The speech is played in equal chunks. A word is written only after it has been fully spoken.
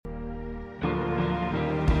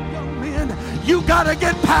You got to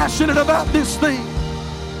get passionate about this thing.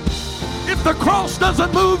 If the cross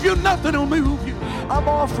doesn't move you, nothing will move you. I'm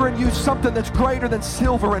offering you something that's greater than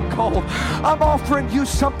silver and gold. I'm offering you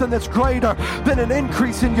something that's greater than an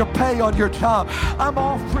increase in your pay on your job. I'm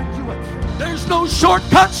offering you There's no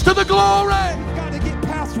shortcuts to the glory. We've got to get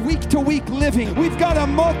past week-to-week living. We've got to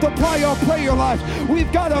multiply our prayer life.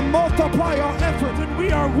 We've got to multiply our effort. And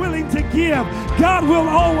we are willing to give. God will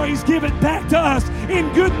always give it back to us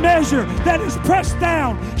in good measure that is pressed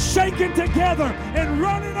down, shaken together, and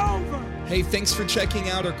running over. Hey, thanks for checking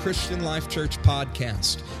out our Christian Life Church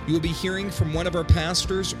podcast. You will be hearing from one of our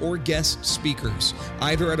pastors or guest speakers,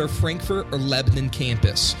 either at our Frankfort or Lebanon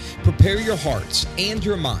campus. Prepare your hearts and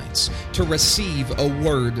your minds to receive a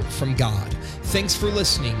word from God. Thanks for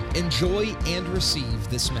listening. Enjoy and receive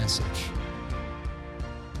this message.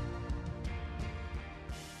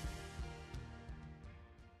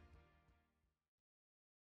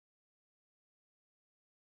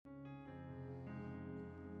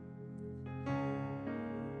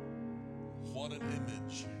 What an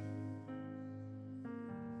image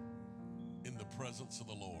in the presence of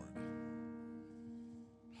the Lord.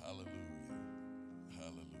 Hallelujah.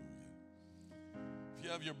 Hallelujah. If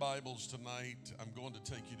you have your Bibles tonight, I'm going to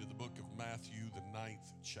take you to the book of Matthew, the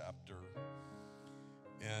 9th chapter.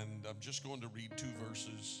 And I'm just going to read 2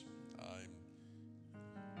 verses. I'm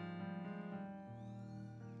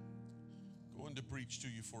going to preach to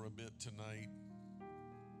you for a bit tonight.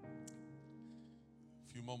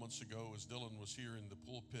 A few moments ago, as Dylan was here in the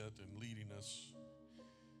pulpit and leading us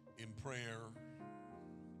in prayer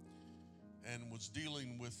and was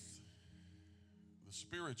dealing with the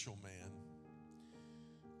spiritual man,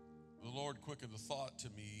 the Lord quickened a thought to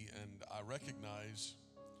me, and I recognize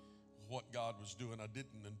what God was doing. I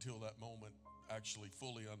didn't until that moment actually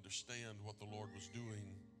fully understand what the Lord was doing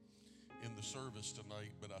in the service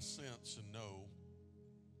tonight, but I sense and know.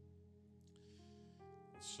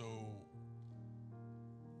 So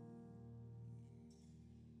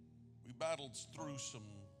we battled through some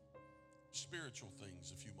spiritual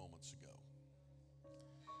things a few moments ago.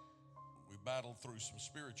 We battled through some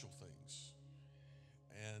spiritual things.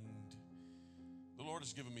 And the Lord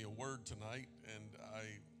has given me a word tonight, and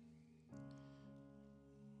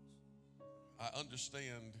I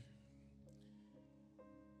understand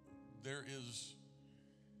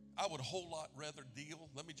I would a whole lot rather deal,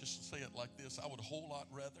 let me just say it like this, I would a whole lot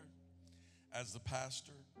rather, as the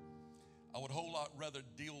pastor, I would a whole lot rather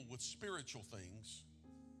deal with spiritual things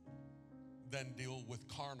than deal with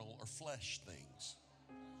carnal or flesh things.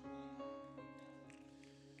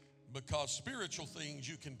 Because spiritual things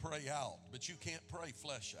you can pray out, but you can't pray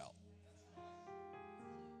flesh out.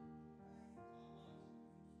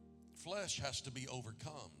 Flesh has to be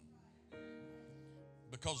overcome,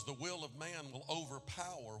 because the will of man will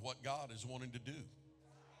overpower what God is wanting to do,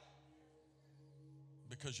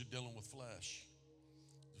 because you're dealing with flesh.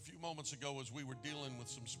 A few moments ago, as we were dealing with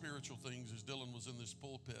some spiritual things, as Dylan was in this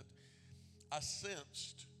pulpit, I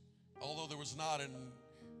sensed, although there was not an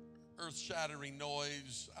earth-shattering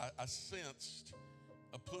noise, I sensed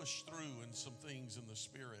a push through in some things in the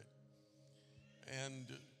spirit. And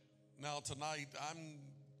now tonight, I'm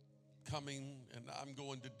coming and I'm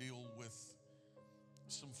going to deal with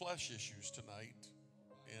some flesh issues tonight.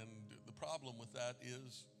 And the problem with that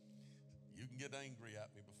is you can get angry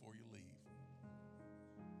at me before you leave,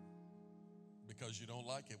 because you don't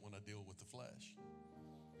like it when I deal with the flesh.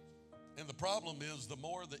 And the problem is, the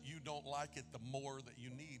more that you don't like it, the more that you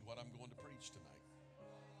need what I'm going to preach tonight.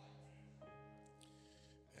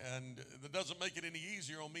 And that doesn't make it any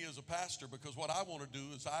easier on me as a pastor, because what I want to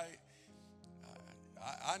do is I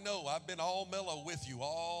know I've been all mellow with you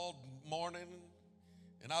all morning,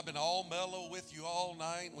 and I've been all mellow with you all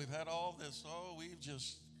night. We've had all this, we've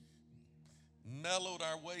just mellowed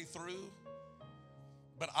our way through.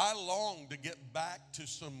 But I long to get back to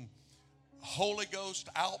some Holy Ghost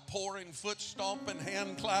outpouring, foot stomping,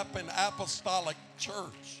 hand clapping, apostolic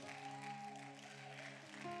church.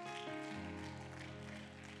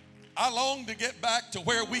 I long to get back to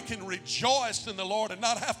where we can rejoice in the Lord and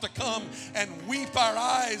not have to come and weep our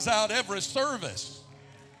eyes out every service.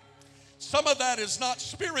 Some of that is not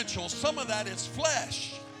spiritual, some of that is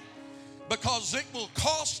flesh, because it will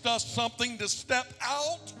cost us something to step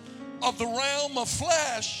out of the realm of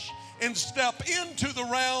flesh and step into the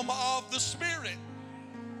realm of the Spirit.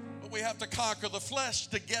 But we have to conquer the flesh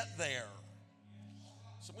to get there.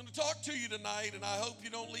 So I'm going to talk to you tonight, and I hope you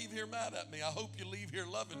don't leave here mad at me. I hope you leave here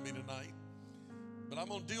loving me tonight. But I'm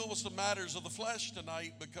going to deal with some matters of the flesh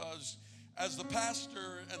tonight, because as the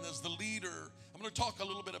pastor and as the leader, I'm going to talk a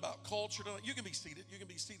little bit about culture tonight. You can be seated,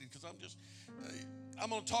 because because I'm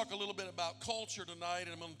going to talk a little bit about culture tonight,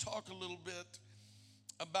 and I'm going to talk a little bit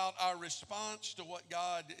about our response to what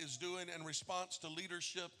God is doing, and response to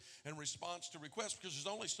leadership, and response to requests, because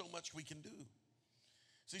there's only so much we can do.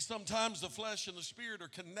 See, sometimes the flesh and the spirit are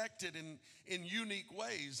connected in unique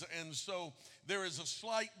ways, and so there is a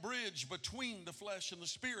slight bridge between the flesh and the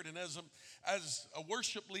spirit. And as a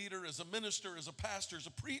worship leader, as a minister, as a pastor, as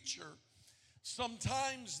a preacher,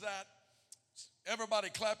 sometimes that everybody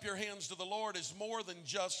clap your hands to the Lord is more than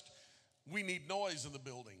just we need noise in the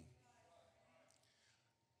building.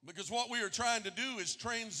 Because what we are trying to do is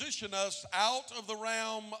transition us out of the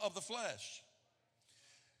realm of the flesh.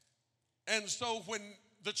 And so when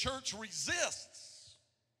the church resists,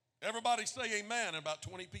 everybody say amen, and about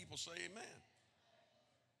 20 people say amen.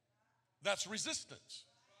 That's resistance.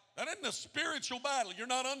 That isn't a spiritual battle. You're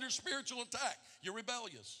not under spiritual attack. You're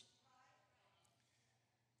rebellious.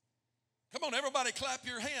 Come on, everybody clap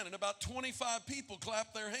your hand, and about 25 people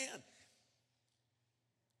clap their hand.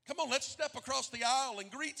 Come on, let's step across the aisle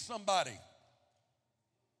and greet somebody.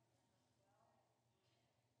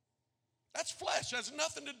 That's flesh. It has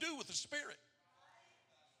nothing to do with the spirit.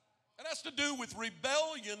 It has to do with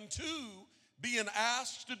rebellion to being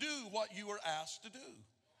asked to do what you are asked to do.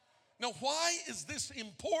 Now, why is this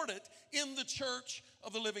important in the church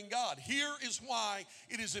of the living God? Here is why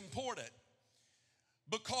it is important.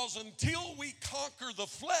 Because until we conquer the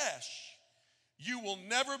flesh, you will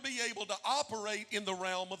never be able to operate in the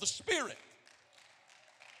realm of the spirit.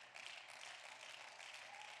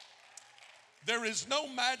 There is no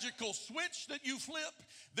magical switch that you flip.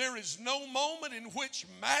 There is no moment in which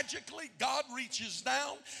magically God reaches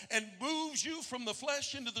down and moves you from the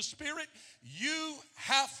flesh into the spirit. You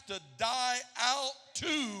have to die out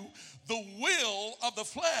to the will of the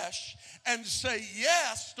flesh and say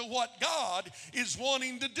yes to what God is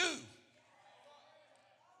wanting to do.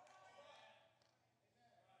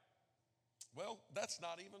 Well, that's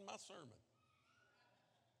not even my sermon.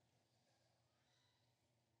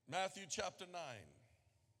 Matthew chapter 9,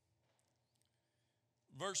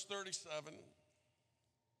 verse 37.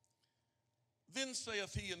 Then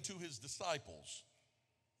saith he unto his disciples,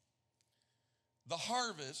 the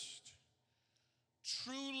harvest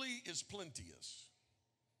truly is plenteous,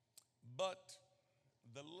 but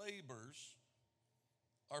the labors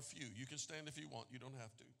are few. You can stand if you want, you don't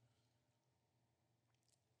have to.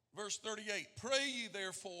 Verse 38, pray ye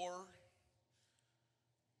therefore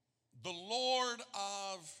the Lord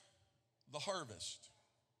of the harvest,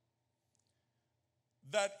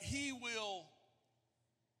 that he will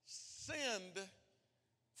send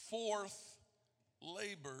forth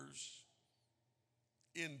labors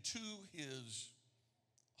into his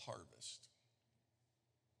harvest.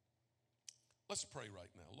 Let's pray right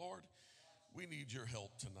now. Lord, we need your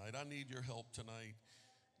help tonight. I need your help tonight.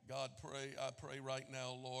 God, I pray right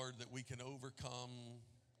now, Lord, that we can overcome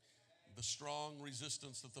the strong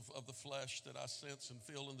resistance of the flesh that I sense and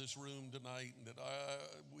feel in this room tonight, and that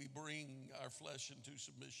we bring our flesh into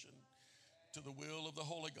submission to the will of the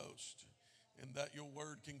Holy Ghost, and that your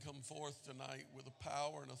word can come forth tonight with a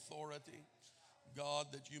power and authority. God,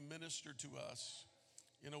 that you minister to us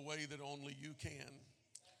in a way that only you can.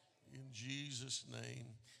 In Jesus' name,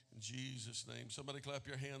 in Jesus' name. Somebody clap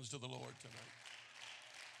your hands to the Lord tonight.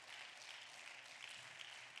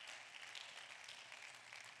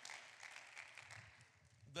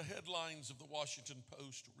 The headlines of the Washington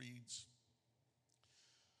Post reads,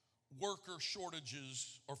 worker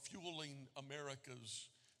shortages are fueling America's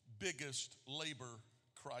biggest labor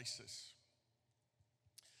crisis.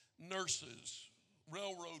 Nurses,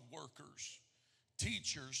 railroad workers,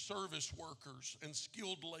 teachers, service workers, and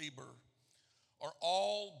skilled labor are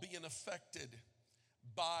all being affected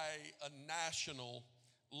by a national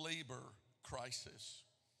labor crisis.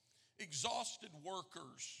 Exhausted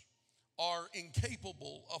workers are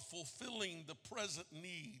incapable of fulfilling the present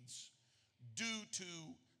needs due to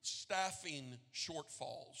staffing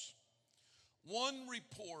shortfalls. One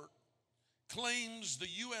report claims the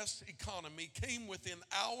U.S. economy came within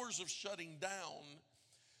hours of shutting down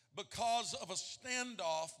because of a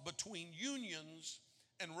standoff between unions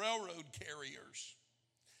and railroad carriers,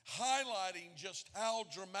 highlighting just how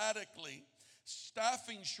dramatically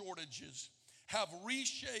staffing shortages have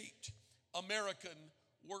reshaped American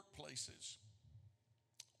workplaces.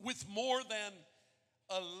 With more than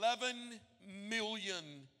 11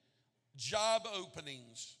 million job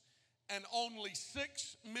openings and only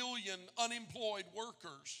 6 million unemployed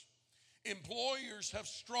workers, employers have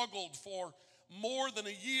struggled for more than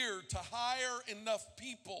a year to hire enough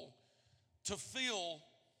people to fill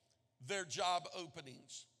their job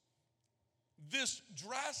openings. This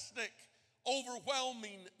drastic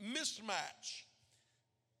overwhelming mismatch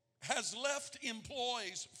has left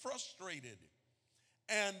employees frustrated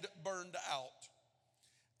and burned out.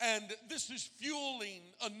 And this is fueling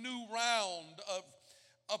a new round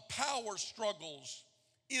of power struggles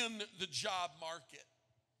in the job market.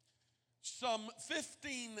 Some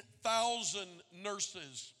 15,000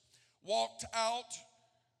 nurses walked out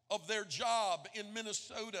of their job in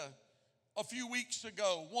Minnesota a few weeks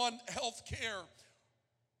ago. One healthcare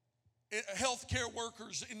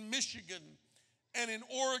workers in Michigan and in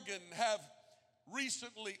Oregon have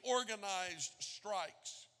recently organized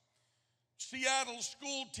strikes. Seattle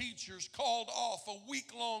school teachers called off a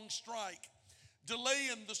week-long strike,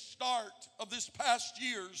 delaying the start of this past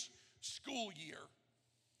year's school year.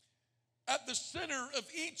 At the center of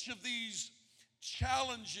each of these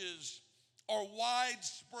challenges are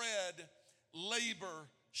widespread labor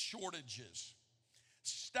shortages.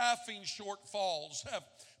 Staffing shortfalls have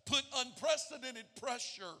put unprecedented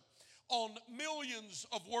pressure on millions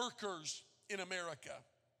of workers in America.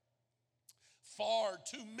 Far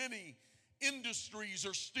too many industries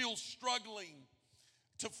are still struggling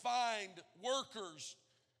to find workers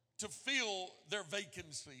to fill their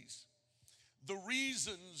vacancies. The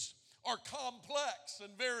reasons are complex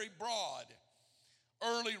and very broad.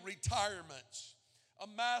 Early retirements, a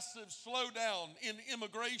massive slowdown in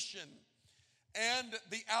immigration, and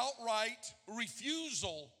the outright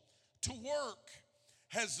refusal to work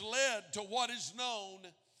has led to what is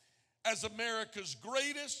known as America's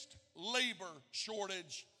greatest labor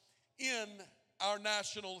shortage in our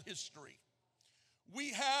national history.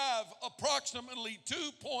 We have approximately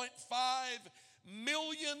 2.5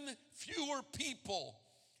 million fewer people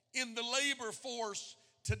in the labor force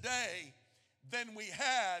today than we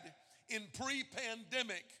had in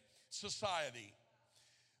pre-pandemic society.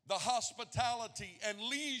 The hospitality and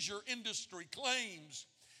leisure industry claims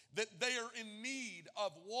that they are in need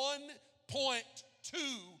of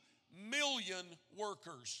 1.2 million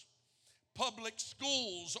workers. Public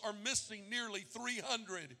schools are missing nearly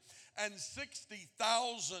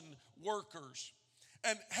 360,000 workers.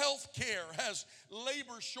 And healthcare has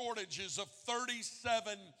labor shortages of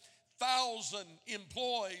 37,000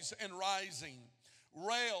 employees and rising.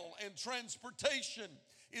 Rail and transportation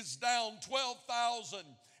is down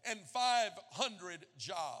 12,500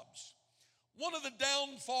 jobs. One of the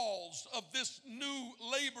downfalls of this new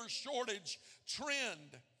labor shortage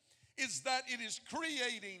trend is that it is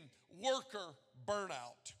creating worker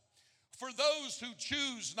burnout. For those who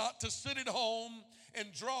choose not to sit at home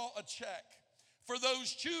and draw a check, for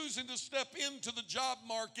those choosing to step into the job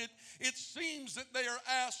market, it seems that they are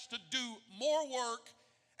asked to do more work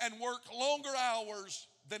and work longer hours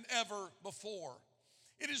than ever before.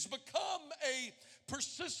 It has become a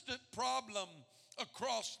persistent problem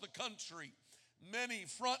across the country. Many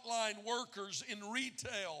frontline workers in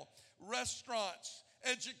retail, restaurants,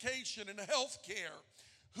 education, and healthcare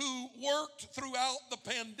who worked throughout the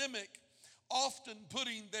pandemic, often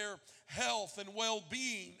putting their health and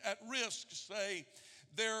well-being at risk, say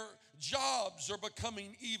their jobs are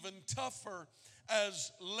becoming even tougher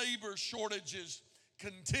as labor shortages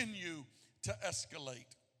continue to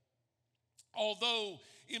escalate. Although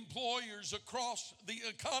employers across the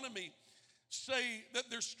economy say that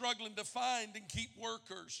they're struggling to find and keep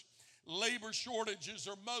workers, labor shortages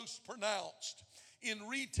are most pronounced in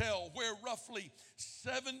retail, where roughly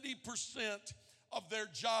 70% of their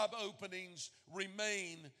job openings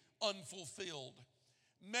remain unfulfilled.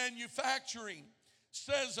 Manufacturing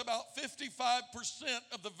says about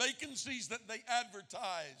 55% of the vacancies that they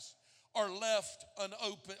advertise are left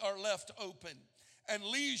open. And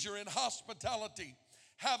leisure and hospitality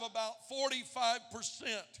have about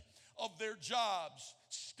 45% of their jobs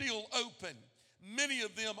still open. Many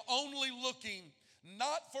of them only looking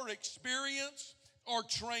not for experience or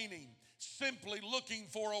training, simply looking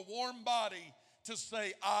for a warm body to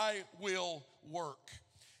say, I will work.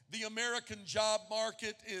 The American job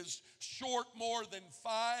market is short more than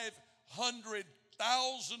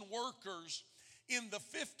 500,000 workers in the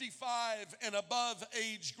 55 and above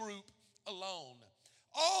age group alone.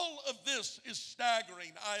 All of this is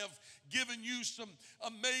staggering. I have given you some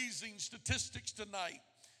amazing statistics tonight.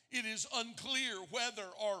 It is unclear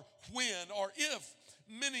whether or when or if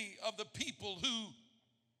many of the people who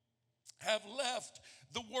have left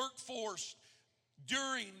the workforce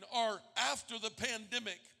during or after the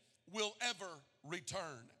pandemic will ever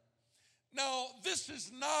return. Now, this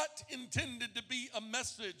is not intended to be a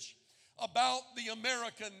message about the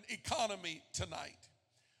American economy tonight,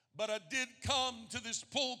 but I did come to this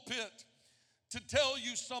pulpit to tell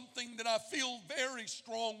you something that I feel very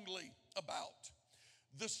strongly about.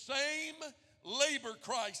 The same labor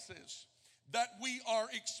crisis that we are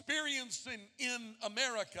experiencing in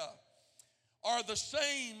America are the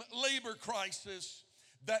same labor crisis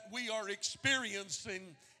that we are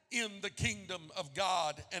experiencing in the kingdom of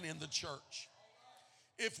God and in the church.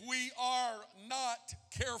 If we are not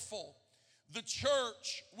careful, the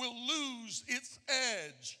church will lose its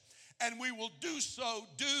edge, and we will do so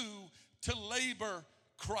due to labor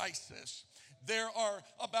crisis. There are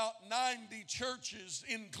about 90 churches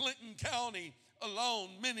in Clinton County alone.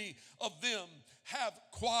 Many of them have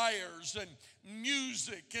choirs and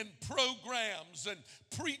music and programs and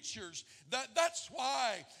preachers. That's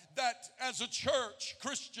why that as a church,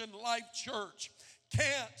 Christian Life Church,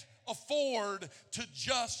 can't afford to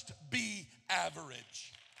just be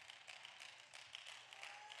average.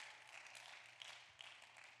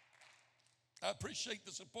 I appreciate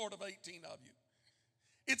the support of 18 of you.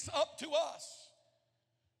 It's up to us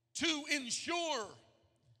to ensure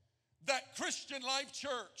that Christian Life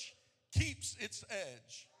Church keeps its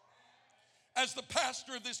edge. As the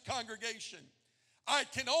pastor of this congregation, I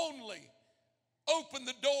can only open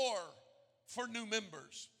the door for new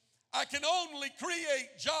members. I can only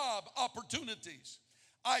create job opportunities.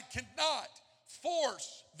 I cannot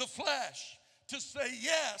force the flesh to say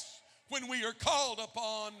yes when we are called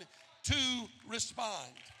upon to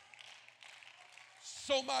respond.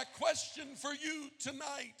 So my question for you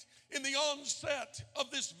tonight in the onset of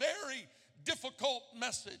this very difficult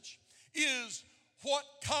message is, what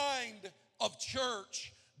kind of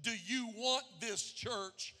church do you want this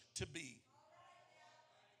church to be?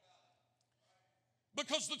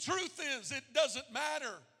 Because the truth is, it doesn't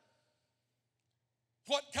matter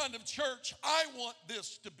what kind of church I want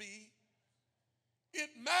this to be. It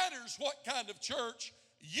matters what kind of church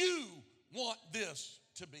you want this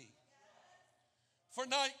to be. For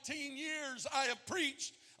 19 years, I have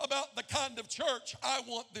preached about the kind of church I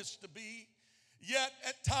want this to be. Yet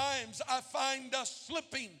at times I find us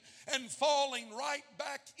slipping and falling right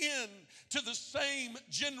back in to the same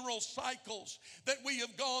general cycles that we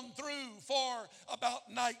have gone through for about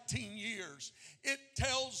 19 years. It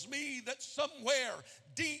tells me that somewhere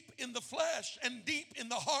deep in the flesh and deep in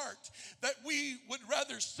the heart that we would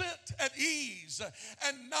rather sit at ease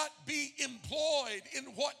and not be employed in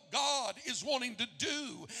what God is wanting to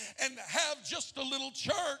do and have just a little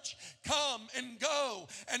church come and go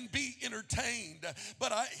and be entertained.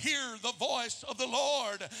 But I hear the voice of the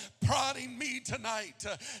Lord prodding me tonight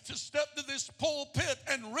to step to this pulpit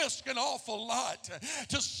and risk an awful lot,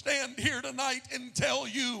 to stand here tonight and tell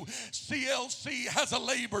you CLC has a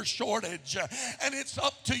labor shortage, and it's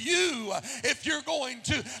up to you if you're going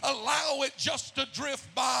to allow it just to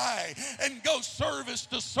drift by and go service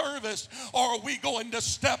to service, or are we going to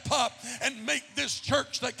step up and make this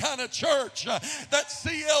church the kind of church that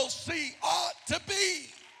CLC ought to be?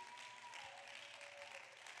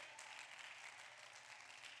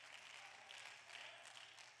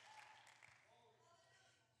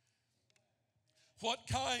 What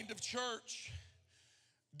kind of church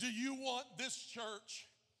do you want this church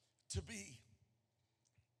to be?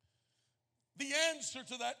 The answer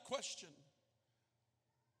to that question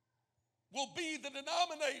will be the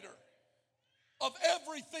denominator of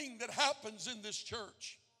everything that happens in this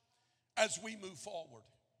church as we move forward.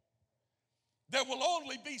 There will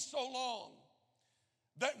only be so long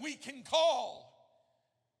that we can call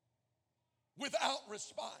without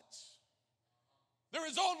response. There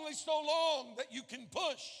is only so long that you can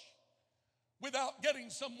push without getting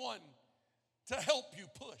someone to help you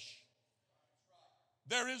push.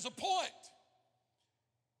 There is a point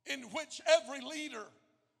in which every leader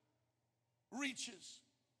reaches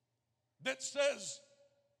that says,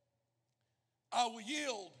 I will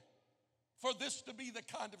yield for this to be the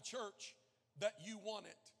kind of church that you want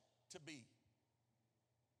it to be.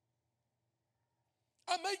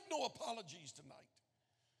 I make no apologies tonight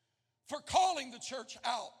for calling the church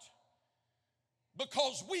out,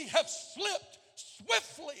 because we have slipped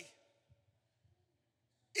swiftly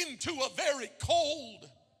into a very cold,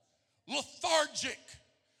 lethargic,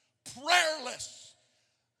 prayerless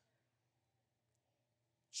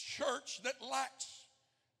church that lacks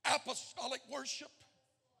apostolic worship.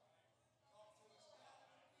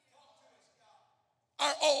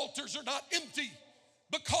 Our altars are not empty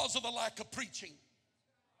because of the lack of preaching.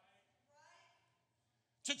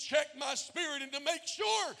 To check my spirit and to make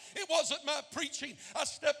sure it wasn't my preaching, I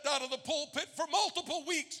stepped out of the pulpit for multiple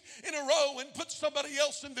weeks in a row and put somebody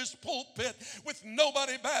else in this pulpit with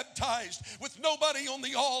nobody baptized, with nobody on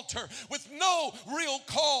the altar, with no real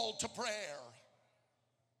call to prayer.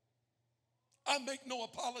 I make no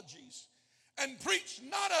apologies and preach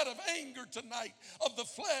not out of anger tonight of the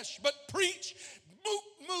flesh, but preach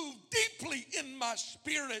move deeply in my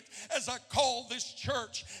spirit as I call this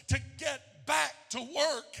church to get back to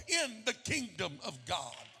work in the kingdom of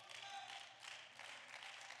God.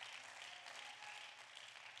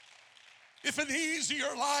 If an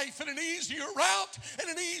easier life and an easier route and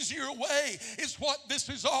an easier way is what this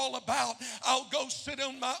is all about, I'll go sit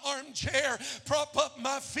on my armchair, prop up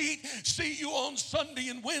my feet, see you on Sunday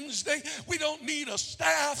and Wednesday. We don't need a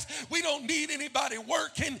staff. We don't need anybody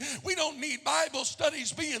working. We don't need Bible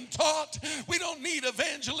studies being taught. We don't need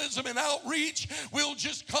evangelism and outreach. We'll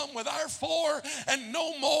just come with our 4 and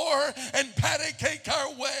no more and patty cake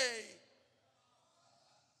our way.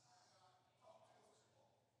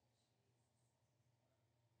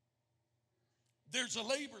 There's a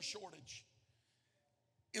labor shortage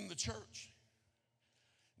in the church.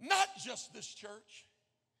 Not just this church.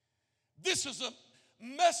 This is a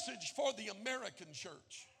message for the American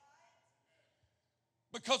church.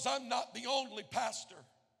 Because I'm not the only pastor.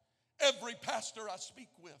 Every pastor I speak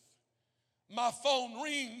with, my phone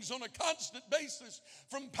rings on a constant basis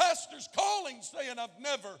from pastors calling saying, I've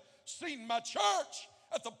never seen my church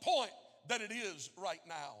at the point that it is right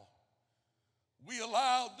now. We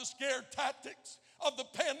allowed the scare tactics of the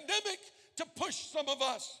pandemic to push some of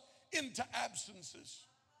us into absences.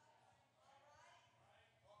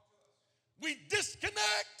 We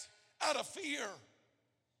disconnect out of fear.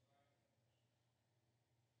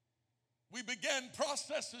 We began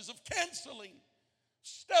processes of canceling,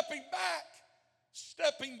 stepping back,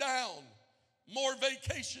 stepping down, more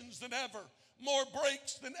vacations than ever, more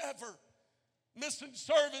breaks than ever, missing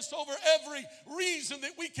service over every reason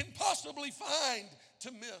that we can possibly find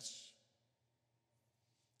to miss.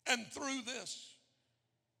 And through this,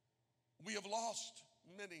 we have lost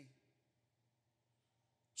many.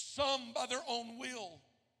 Some by their own will.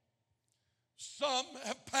 Some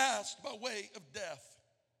have passed by way of death.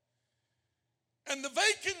 And the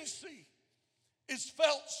vacancy is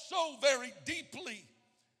felt so very deeply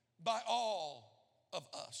by all of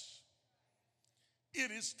us. It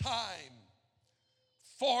is time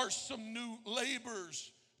for some new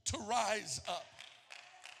laborers to rise up.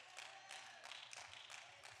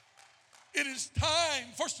 It is time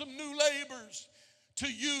for some new laborers to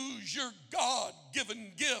use your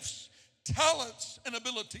God-given gifts, talents, and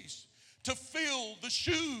abilities to fill the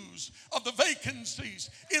shoes of the vacancies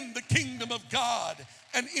in the kingdom of God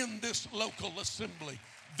and in this local assembly.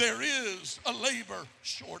 There is a labor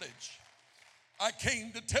shortage. I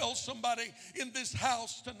came to tell somebody in this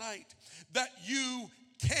house tonight that you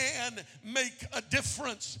can make a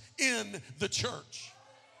difference in the church.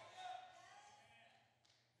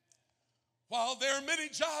 While there are many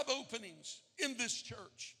job openings in this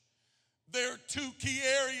church, there are 2 key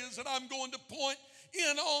areas that I'm going to point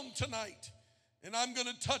in on tonight. And I'm going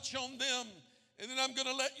to touch on them, and then I'm going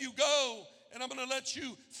to let you go, and I'm going to let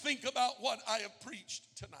you think about what I have preached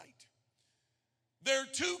tonight. There are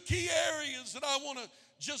 2 key areas that I want to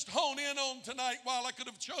just hone in on tonight, while I could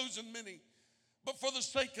have chosen many. But for the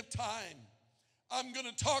sake of time, I'm going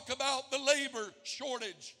to talk about the labor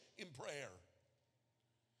shortage in prayer.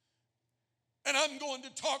 And I'm going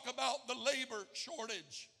to talk about the labor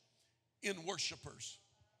shortage in worshipers.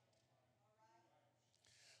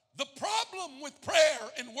 The problem with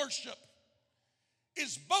prayer and worship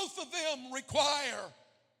is both of them require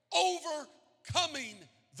overcoming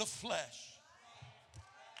the flesh.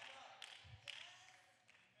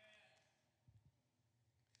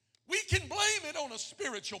 We can blame it on a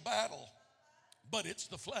spiritual battle, but it's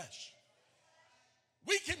the flesh.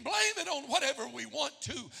 We can blame it on whatever we want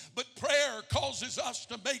to, but prayer causes us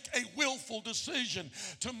to make a willful decision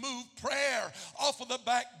to move prayer off of the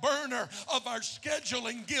back burner of our schedule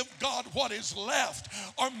and give God what is left,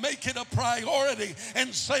 or make it a priority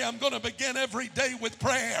and say, I'm going to begin every day with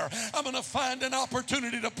prayer. I'm going to find an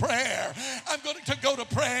opportunity to prayer. I'm going to go to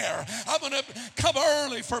prayer. I'm going to come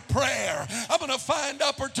early for prayer. I'm going to find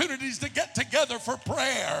opportunities to get together for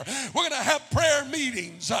prayer. We're going to have prayer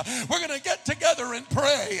meetings. We're going to get together and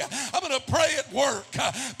pray. I'm going to pray at work,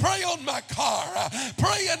 pray on my car,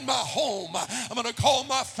 pray in my home. I'm going to call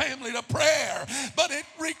my family to prayer. But it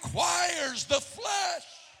requires the flesh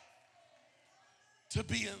to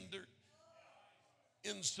be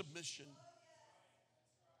in submission.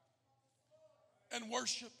 And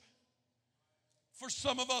worship, for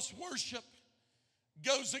some of us, worship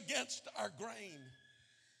goes against our grain.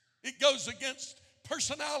 It goes against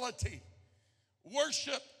personality.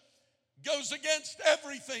 Worship goes against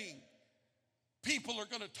everything. People are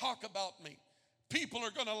going to talk about me. People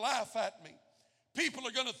are going to laugh at me. People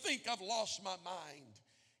are going to think I've lost my mind.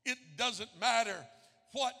 It doesn't matter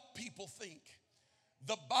what people think.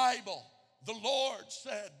 The Bible The Lord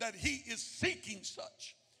said that He is seeking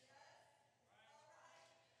such.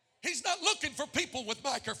 He's not looking for people with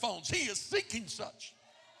microphones. He is seeking such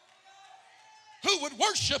who would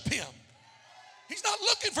worship Him. He's not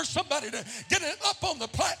looking for somebody to get up on the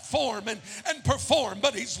platform and perform,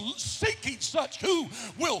 but He's seeking such who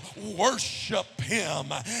will worship Him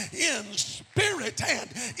in spirit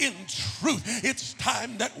and in truth. It's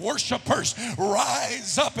time that worshipers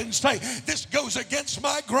rise up and say, this goes against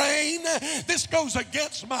my grain, this goes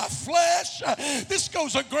against my flesh, this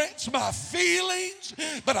goes against my feelings,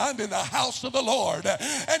 but I'm in the house of the Lord,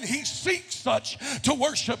 and He seeks such to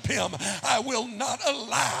worship Him. I will not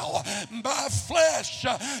allow my flesh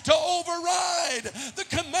to override the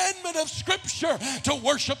commandment of Scripture to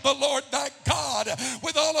worship the Lord thy God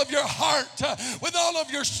with all of your heart, with all of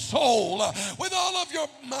your soul, with all of your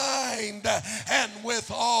mind, and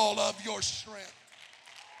with all of your strength.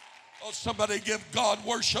 Oh, somebody give God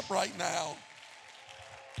worship right now.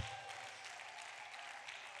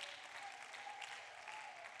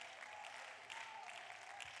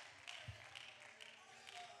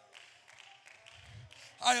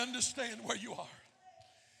 I understand where you are.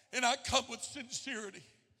 And I come with sincerity.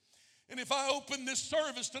 And if I open this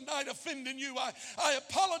service tonight offending you, I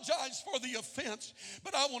apologize for the offense.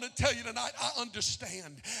 But I want to tell you tonight, I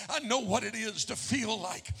understand. I know what it is to feel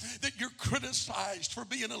like that you're criticized for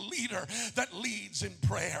being a leader that leads in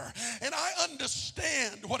prayer. And I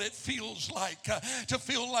understand what it feels like to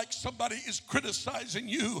feel like somebody is criticizing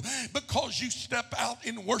you because you step out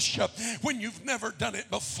in worship when you've never done it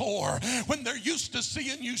before. When they're used to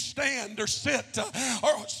seeing you stand or sit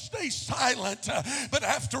or stay silent. But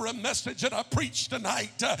after a message that I preach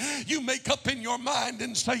tonight, you make up in your mind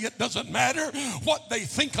and say, it doesn't matter what they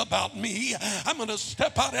think about me. I'm going to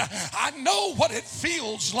step out. I know what it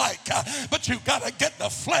feels like, but you've got to get the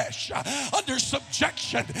flesh under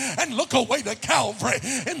subjection and look away to Calvary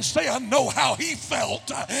and say, I know how He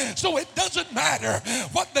felt. So it doesn't matter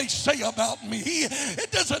what they say about me.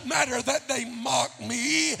 It doesn't matter that they mock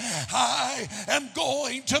me. I am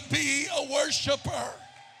going to be a worshiper.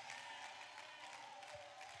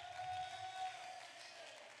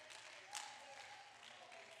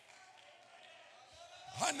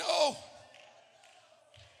 I know.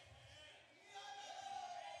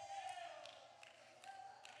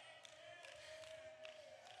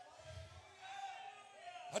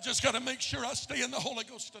 I just got to make sure I stay in the Holy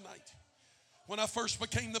Ghost tonight. When I first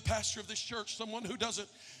became the pastor of this church, someone who doesn't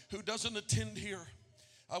attend here,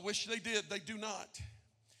 I wish they did. They do not.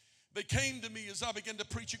 They came to me as I began to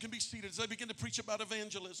preach. You can be seated. As I began to preach about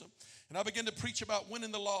evangelism, and I began to preach about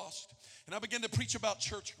winning the lost, and I began to preach about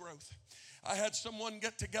church growth. I had someone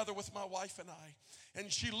get together with my wife and I,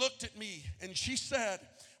 and she looked at me and she said,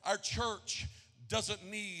 our church doesn't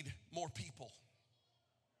need more people.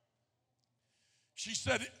 She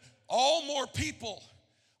said, all more people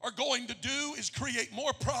are going to do is create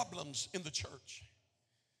more problems in the church.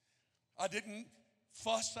 I didn't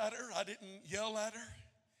fuss at her. I didn't yell at her.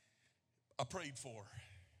 I prayed for her.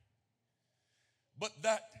 But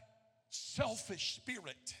that selfish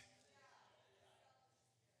spirit,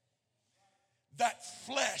 that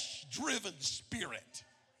flesh-driven spirit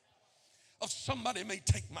of somebody may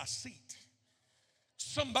take my seat.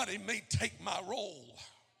 Somebody may take my role.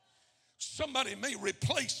 Somebody may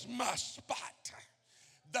replace my spot.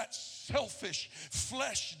 That selfish,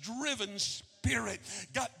 flesh-driven spirit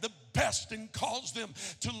got the best and caused them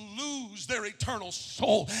to lose their eternal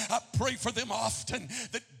soul. I pray for them often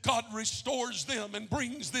that God restores them and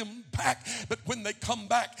brings them back. But when they come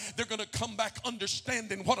back, they're going to come back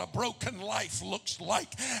understanding what a broken life looks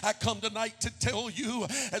like. I come tonight to tell you,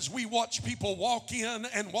 as we watch people walk in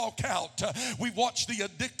and walk out, we've watched the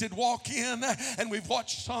addicted walk in and we've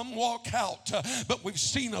watched some walk out, but we've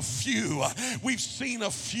seen a few. We've seen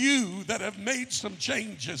a few that have made some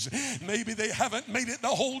changes. Maybe they haven't made it the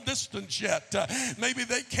whole distance yet. Maybe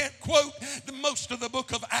they can't quote most of the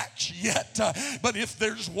book of Acts yet. But if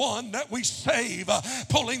there's one that we save,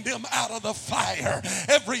 pulling them out of the fire,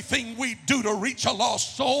 everything we do to reach a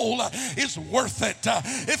lost soul is worth it.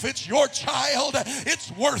 If it's your child,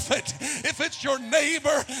 it's worth it. If it's your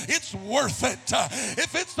neighbor, it's worth it.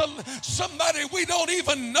 If it's somebody we don't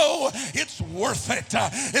even know, it's worth it.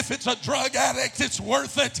 If it's a drug addict, it's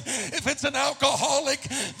worth it. If it's an alcoholic,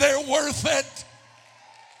 they're worth it.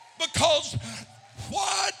 Because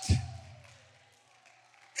what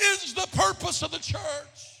is the purpose of the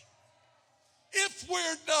church if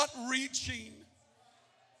we're not reaching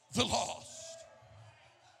the lost?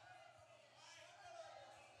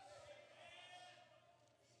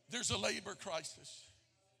 There's a labor crisis.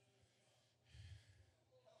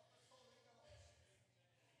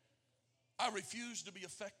 I refuse to be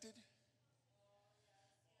affected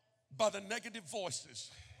by the negative voices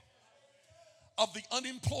of the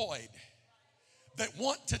unemployed that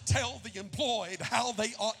want to tell the employed how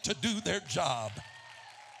they ought to do their job.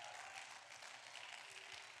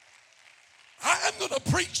 I'm going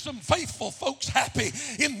to preach some faithful folks happy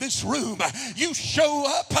in this room. You show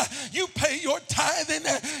up, you pay your tithing,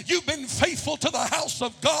 you've been faithful to the house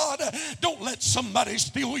of God. Don't let somebody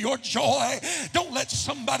steal your joy. Don't let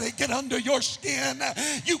somebody get under your skin.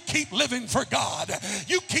 You keep living for God.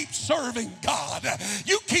 You keep serving God.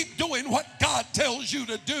 You keep doing what God tells you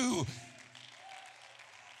to do.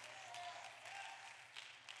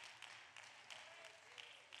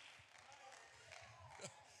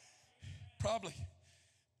 Probably.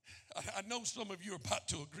 I know some of you are about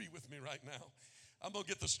to agree with me right now. I'm going to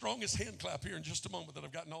get the strongest hand clap here in just a moment that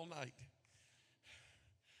I've gotten all night.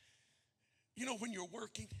 You know, when you're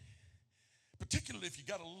working, particularly if you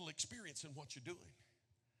got a little experience in what you're doing,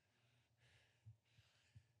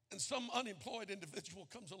 and some unemployed individual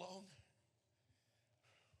comes along,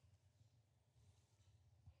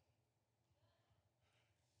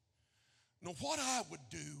 now what I would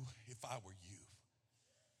do if I were you,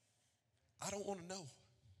 I don't want to know,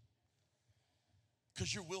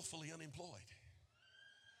 because you're willfully unemployed.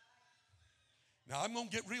 Now, I'm going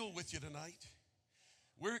to get real with you tonight.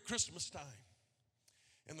 We're at Christmas time,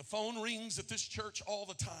 and the phone rings at this church all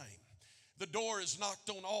the time. The door is knocked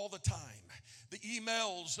on all the time. The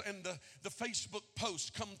emails and the Facebook posts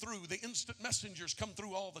come through. The instant messengers come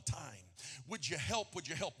through all the time. Would you help? Would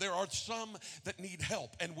you help? There are some that need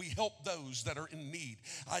help, and we help those that are in need.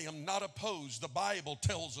 I am not opposed. The Bible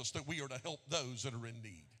tells us that we are to help those that are in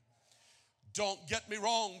need. Don't get me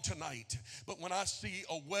wrong tonight, but when I see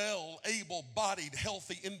a well, able-bodied,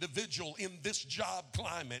 healthy individual in this job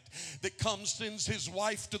climate that sends his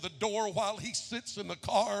wife to the door while he sits in the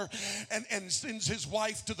car and sends his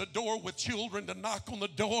wife to the door with children to knock on the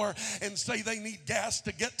door and say they need gas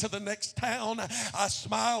to get to the next town, I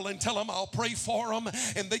smile and tell them I'll pray for them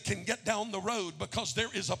and they can get down the road, because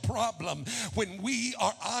there is a problem when we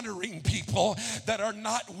are honoring people that are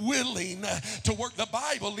not willing to work. The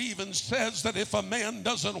Bible even says that if a man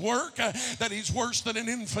doesn't work, that he's worse than an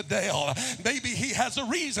infidel. Maybe he has a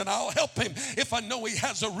reason. I'll help him if I know he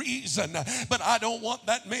has a reason, but I don't want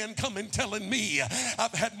that man coming telling me.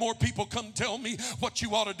 I've had more people come tell me what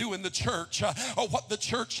you ought to do in the church or what the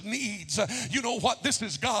church needs. You know what? This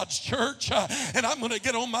is God's church, and I'm going to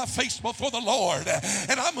get on my face before the Lord,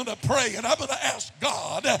 and I'm going to pray, and I'm going to ask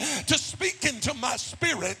God to speak into my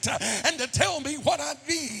spirit and to tell me what I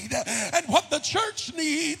need and what the church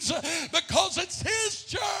needs, because it's His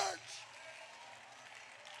church.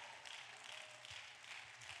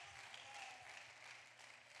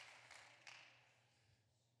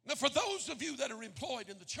 Now, for those of you that are employed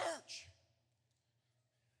in the church,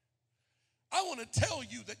 I want to tell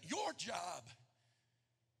you that your job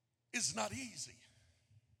is not easy.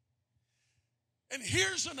 And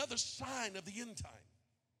here's another sign of the end time.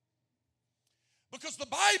 Because the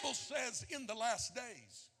Bible says in the last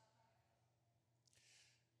days,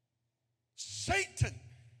 Satan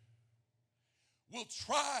will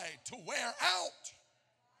try to wear out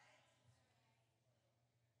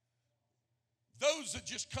those that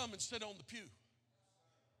just come and sit on the pew.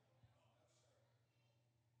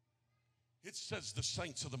 It says the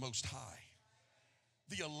saints of the Most High,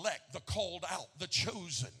 the elect, the called out, the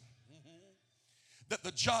chosen. That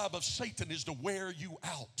the job of Satan is to wear you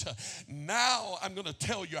out. Now I'm going to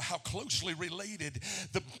tell you how closely related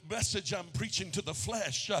the message I'm preaching to the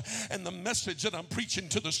flesh and the message that I'm preaching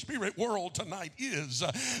to the spirit world tonight is,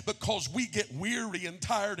 because we get weary and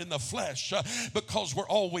tired in the flesh, because we're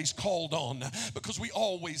always called on, because we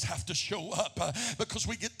always have to show up, because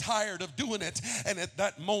we get tired of doing it. And at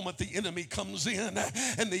that moment the enemy comes in,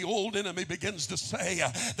 and the old enemy begins to say,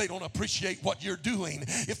 they don't appreciate what you're doing.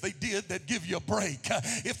 If they did, they'd give you a break.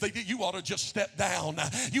 If they did, you ought to just step down.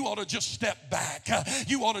 You ought to just step back.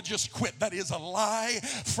 You ought to just quit. That is a lie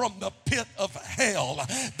from the pit of hell.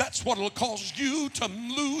 That's what will cause you to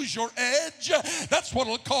lose your edge. That's what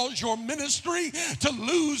will cause your ministry to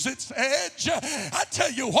lose its edge. I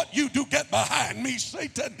tell you what, you do get behind me,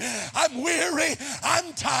 Satan. I'm weary,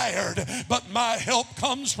 I'm tired, but my help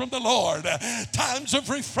comes from the Lord. Times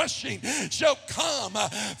of refreshing shall come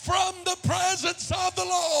from the presence of the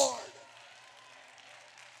Lord.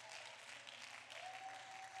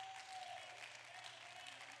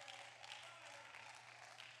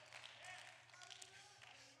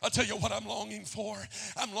 tell you what I'm longing for.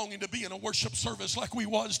 I'm longing to be in a worship service like we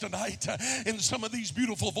was tonight. And some of these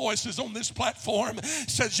beautiful voices on this platform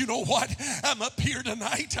says, you know what? I'm up here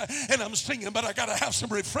tonight and I'm singing, but I got to have some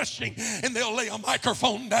refreshing. And they'll lay a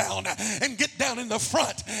microphone down and get down in the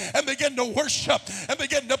front and begin to worship and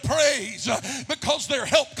begin to praise because their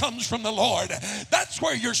help comes from the Lord. That's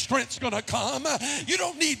where your strength's going to come. You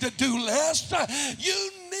don't need to do less.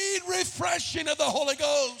 You need refreshing of the Holy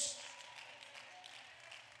Ghost.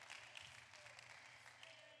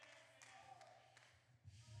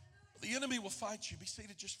 The enemy will fight you. Be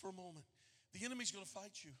seated just for a moment. The enemy's going to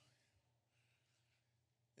fight you.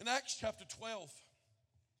 In Acts chapter 12,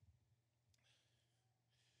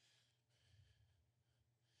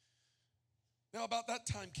 now about that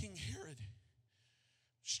time, King Herod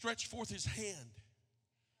stretched forth his hand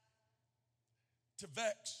to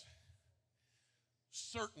vex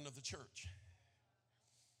certain of the church.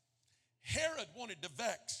 Herod wanted to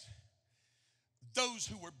vex those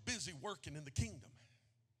who were busy working in the kingdom.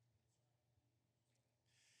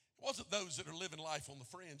 It wasn't those that are living life on the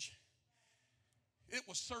fringe. It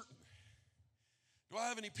was certain. Do I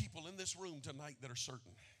have any people in this room tonight that are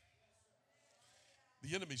certain?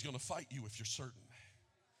 The enemy's going to fight you if you're certain.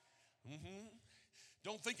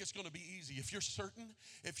 Don't think it's going to be easy. If you're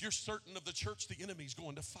certain of the church, the enemy's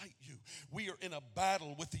going to fight you. We are in a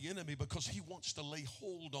battle with the enemy because he wants to lay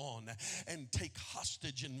hold on and take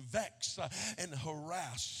hostage and vex and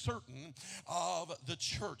harass certain of the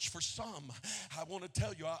church. For some, I want to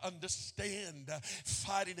tell you, I understand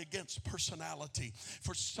fighting against personality.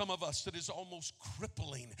 For some of us, it is almost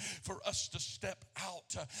crippling for us to step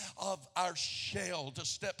out of our shell, to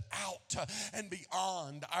step out and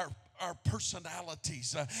beyond our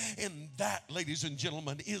personalities. And that, ladies and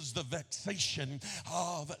gentlemen, is the vexation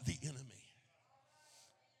of the enemy.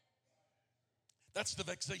 That's the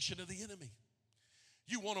vexation of the enemy.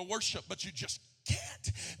 You want to worship, but you just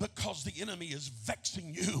can't because the enemy is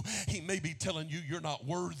vexing you. He may be telling you you're not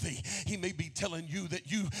worthy. He may be telling you that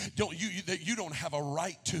you don't have a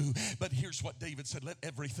right to. But here's what David said: let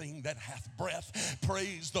everything that hath breath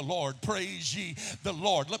praise the Lord. Praise ye the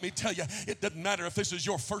Lord. Let me tell you, it doesn't matter if this is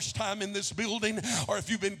your first time in this building or if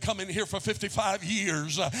you've been coming here for 55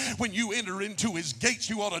 years. When you enter into his gates,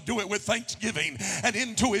 you ought to do it with thanksgiving, and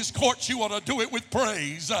into his courts you ought to do it with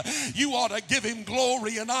praise. You ought to give him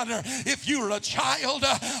glory and honor. If you're a child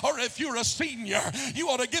or if you're a senior, you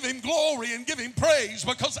ought to give him glory and give him praise,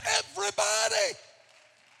 because everybody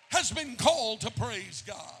has been called to praise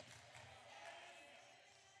God.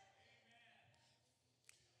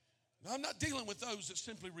 Now, I'm not dealing with those that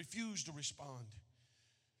simply refuse to respond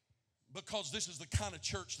because this is the kind of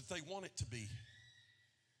church that they want it to be,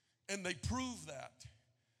 and they prove that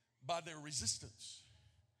by their resistance.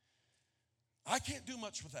 I can't do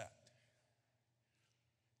much with that.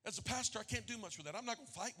 As a pastor, I can't do much with that. I'm not going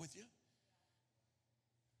to fight with you.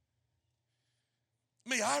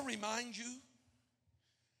 May I remind you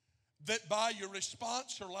that by your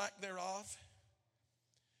response or lack thereof,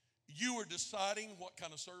 you are deciding what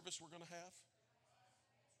kind of service we're going to have.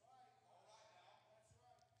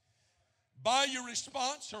 By your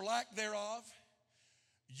response or lack thereof,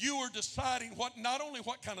 you are deciding not only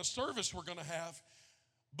what kind of service we're going to have,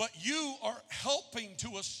 but you are helping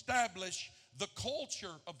to establish the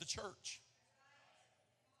culture of the church.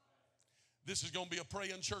 This is going to be a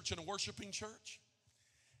praying church and a worshiping church.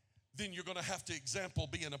 Then you're going to have to example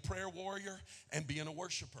being a prayer warrior and being a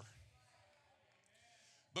worshiper.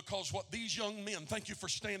 Because what these young men, thank you for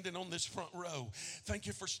standing on this front row. Thank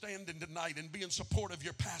you for standing tonight and being supportive of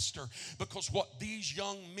your pastor. Because what these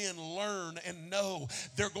young men learn and know,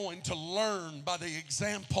 they're going to learn by the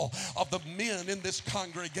example of the men in this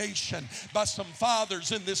congregation, by some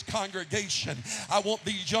fathers in this congregation. I want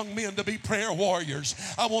these young men to be prayer warriors.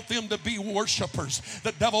 I want them to be worshipers.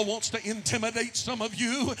 The devil wants to intimidate some of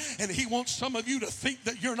you, and he wants some of you to think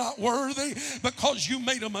that you're not worthy because you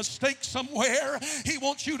made a mistake somewhere. He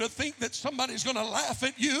wants you to think that somebody's going to laugh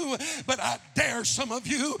at you, but I dare some of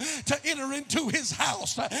you to enter into his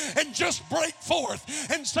house and just break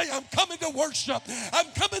forth and say, I'm coming to worship, I'm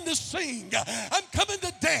coming to sing, I'm coming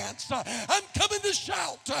to dance, I'm coming to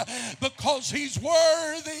shout because he's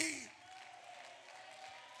worthy.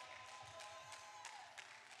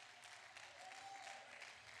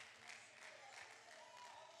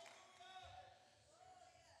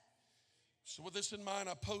 So with this in mind,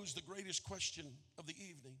 I pose the greatest question of the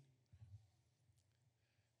evening.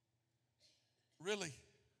 Really,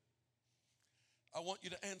 I want you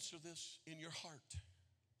to answer this in your heart.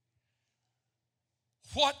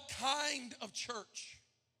 What kind of church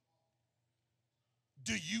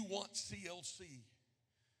do you want CLC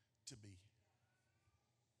to be?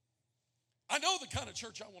 I know the kind of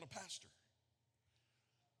church I want to pastor.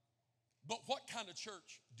 But what kind of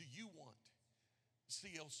church do you want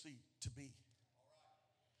CLC to be?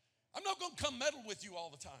 I'm not going to come meddle with you all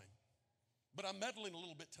the time, but I'm meddling a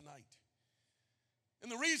little bit tonight.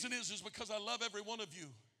 And the reason is because I love every one of you.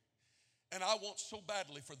 And I want so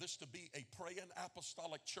badly for this to be a praying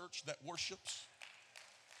apostolic church that worships.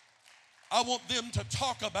 I want them to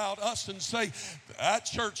talk about us and say, that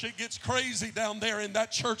church, it gets crazy down there in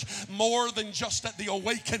that church more than just at the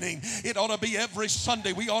awakening. It ought to be every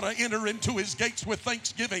Sunday. We ought to enter into his gates with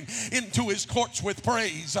thanksgiving, into his courts with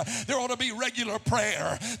praise. There ought to be regular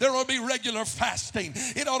prayer. There ought to be regular fasting.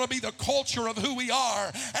 It ought to be the culture of who we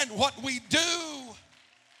are and what we do.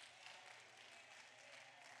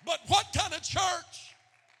 But what kind of church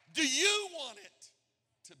do you want it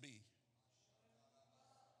to be?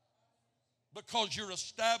 Because you're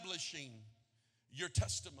establishing your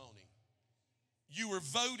testimony. You are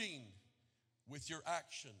voting with your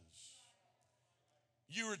actions.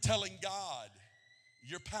 You are telling God,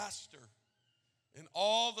 your pastor, and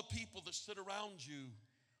all the people that sit around you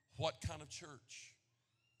what kind of church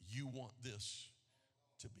you want this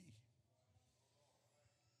to be.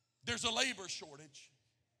 There's a labor shortage.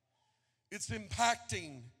 It's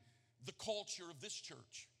impacting the culture of this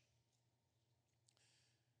church.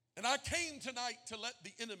 And I came tonight to let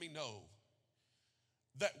the enemy know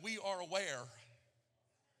that we are aware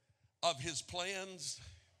of his plans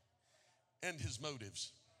and his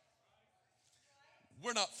motives.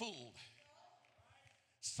 We're not fooled.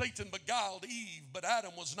 Satan beguiled Eve, but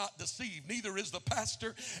Adam was not deceived. Neither is the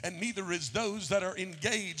pastor, and neither is those that are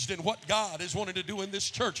engaged in what God is wanting to do in this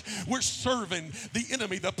church. We're serving the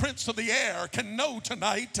enemy. The prince of the air can know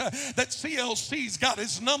tonight that CLC's got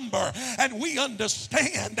his number, and we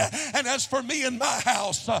understand. And as for me and my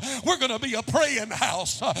house, we're going to be a praying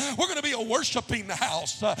house. We're going to be a worshiping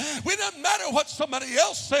house. It doesn't matter what somebody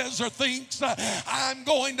else says or thinks. I'm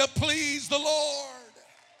going to please the Lord.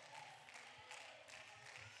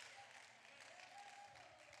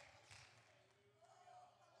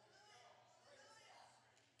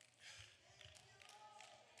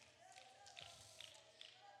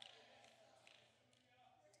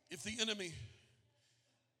 If the enemy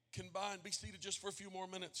can bind, be seated just for a few more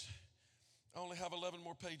minutes. I only have 11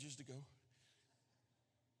 more pages to go.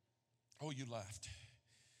 Oh, you laughed.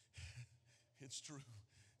 It's true.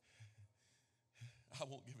 I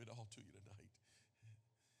won't give it all to you tonight.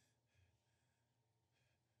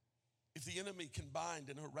 If the enemy can bind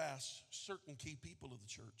and harass certain key people of the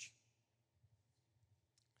church,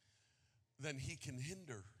 then he can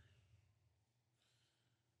hinder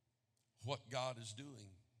what God is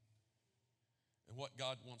doing and what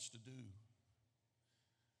God wants to do.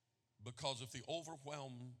 Because if the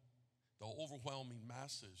overwhelming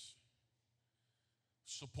masses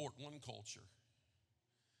support one culture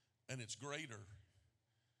and it's greater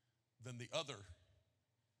than the other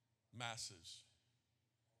masses,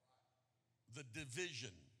 the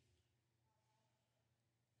division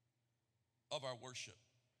of our worship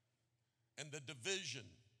and the division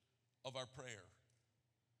of our prayer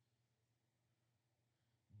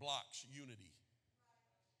blocks unity.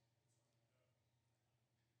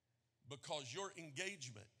 Because your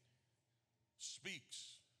engagement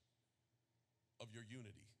speaks of your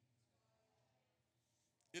unity.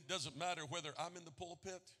 It doesn't matter whether I'm in the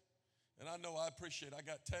pulpit, and I know I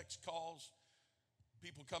got text calls,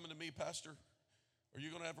 people coming to me, Pastor, are you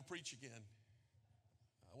going to ever preach again?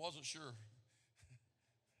 I wasn't sure.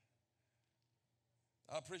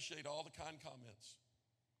 I appreciate all the kind comments.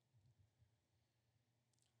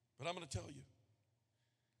 But I'm going to tell you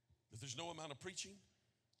that there's no amount of preaching,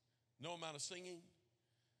 no amount of singing,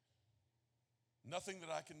 nothing that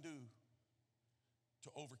I can do to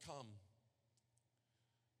overcome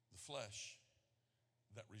the flesh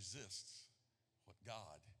that resists what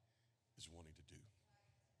God is wanting to do.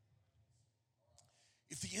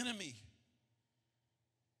 If the enemy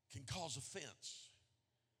can cause offense,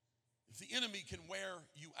 if the enemy can wear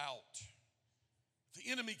you out, if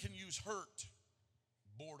the enemy can use hurt,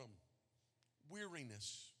 boredom,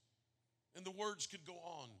 weariness, and the words could go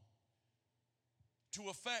on, to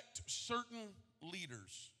affect certain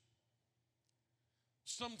leaders.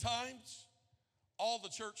 Sometimes all the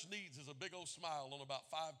church needs is a big old smile on about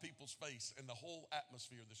 5 people's face, and the whole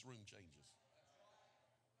atmosphere of this room changes.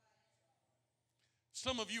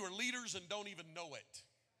 Some of you are leaders and don't even know it.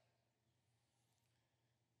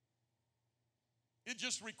 It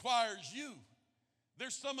just requires you.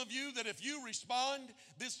 There's some of you that if you respond,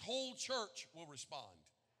 this whole church will respond.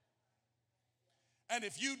 And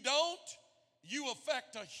if you don't, you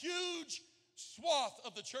affect a huge swath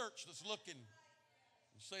of the church that's looking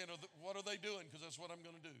and Saying, what are they doing? Because that's what I'm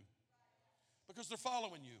going to do. Because they're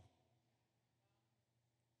following you.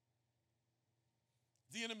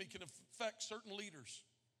 The enemy can affect certain leaders,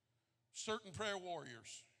 certain prayer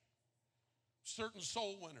warriors, certain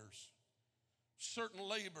soul winners, certain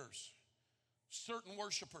laborers, certain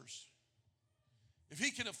worshipers. If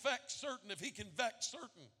he can affect certain, if he can vex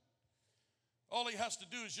certain, all he has to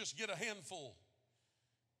do is just get a handful.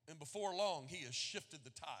 And before long, he has shifted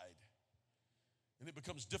the tide. And it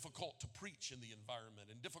becomes difficult to preach in the environment,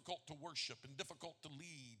 and difficult to worship, and difficult to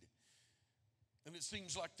lead. And it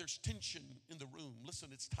seems like there's tension in the room. Listen,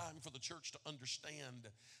 it's time for the church to understand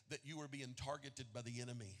that you are being targeted by the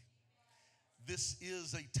enemy. This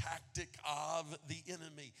is a tactic of the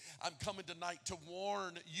enemy. I'm coming tonight to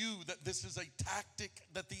warn you that this is a tactic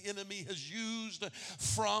that the enemy has used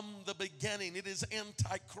from the beginning. It is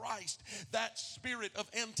Antichrist. That spirit of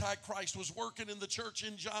Antichrist was working in the church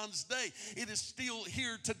in John's day. It is still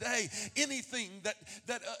here today. Anything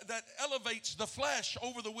that elevates the flesh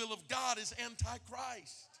over the will of God is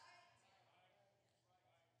Antichrist.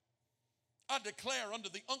 I declare under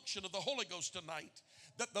the unction of the Holy Ghost tonight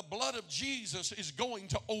that the blood of Jesus is going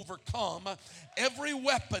to overcome every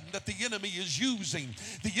weapon that the enemy is using.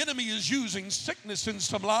 The enemy is using sickness in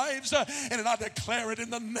some lives, and I declare it in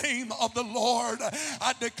the name of the Lord.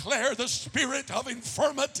 I declare the spirit of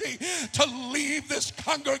infirmity to leave this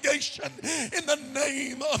congregation in the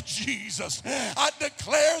name of Jesus. I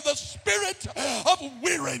declare the spirit of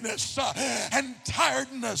weariness and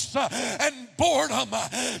tiredness and boredom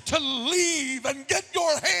to leave and get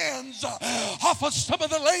your hands off of some of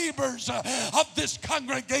the labors of this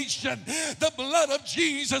congregation. The blood of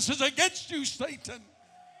Jesus is against you, Satan.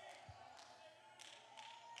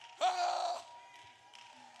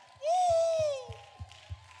 Woo!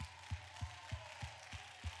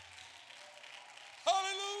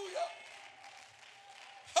 Hallelujah.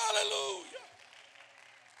 Hallelujah.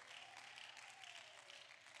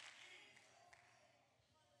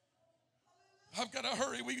 I've got to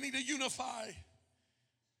hurry. We need to unify.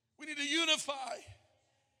 We need to unify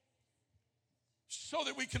so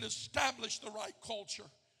that we can establish the right culture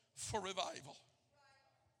for revival.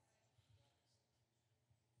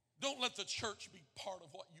 Don't let the church be part of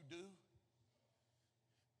what you do.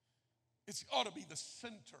 It ought to be the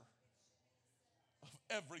center of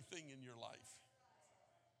everything in your life.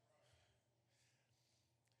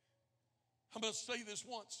 I'm going to say this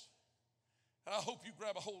once, and I hope you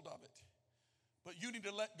grab a hold of it. But you need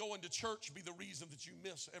to let going to church be the reason that you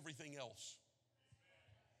miss everything else.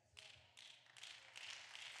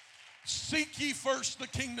 Seek ye first the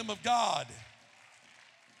kingdom of God.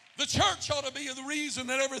 The church ought to be the reason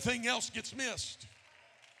that everything else gets missed.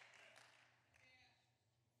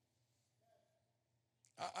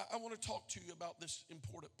 I want to talk to you about this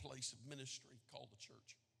important place of ministry called the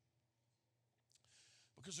church.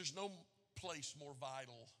 Because there's no place more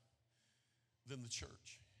vital than the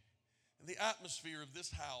church. And the atmosphere of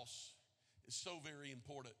this house is so very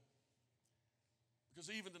important.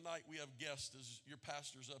 Because even tonight we have guests as your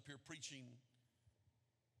pastor's up here preaching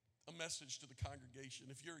a message to the congregation.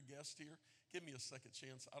 If you're a guest here, give me a second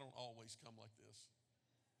chance. I don't always come like this.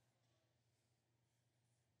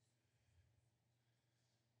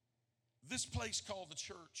 This place called the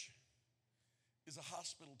church is a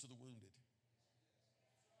hospital to the wounded.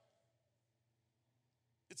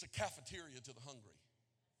 It's a cafeteria to the hungry.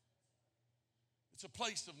 It's a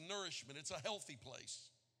place of nourishment. It's a healthy place.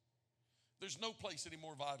 There's no place any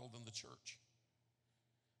more vital than the church.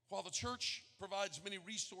 While the church provides many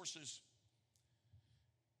resources,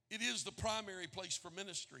 it is the primary place for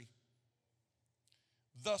ministry.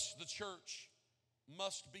 Thus, the church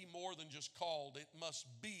must be more than just called. It must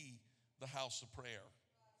be the house of prayer.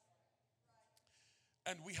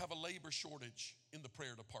 And we have a labor shortage in the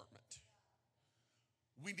prayer department.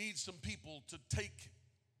 We need some people to take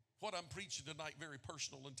what I'm preaching tonight very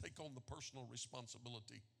personal and take on the personal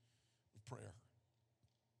responsibility of prayer.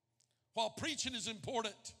 While preaching is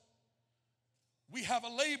important, we have a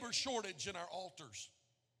labor shortage in our altars.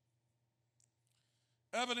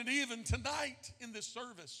 Evident even tonight in this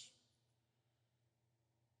service.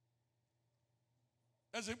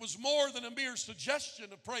 As it was more than a mere suggestion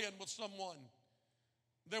of praying with someone,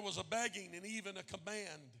 there was a begging and even a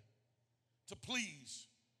command to please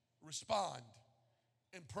respond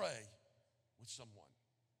and pray with someone.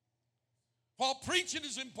 While preaching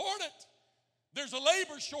is important, there's a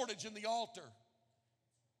labor shortage in the altar.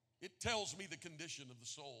 It tells me the condition of the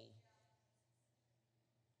soul.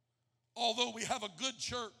 Although we have a good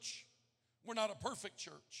church, we're not a perfect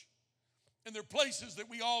church. And there are places that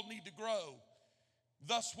we all need to grow.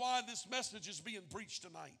 Thus why this message is being preached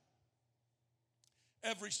tonight.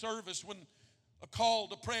 Every service, when a call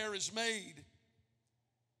to prayer is made,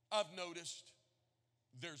 I've noticed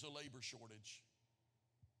there's a labor shortage.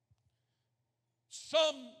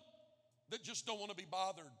 Some that just don't want to be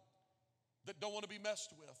bothered, that don't want to be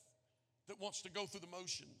messed with, that wants to go through the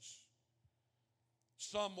motions.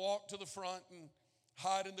 Some walk to the front and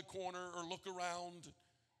hide in the corner or look around,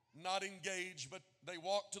 not engage, but they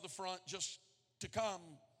walk to the front just to come.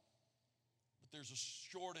 But there's a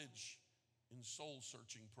shortage in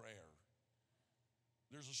soul-searching prayer.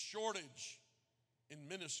 There's a shortage in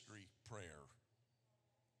ministry prayer.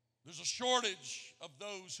 There's a shortage of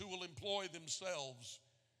those who will employ themselves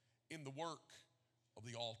in the work of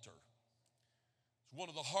the altar. It's one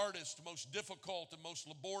of the hardest, most difficult, and most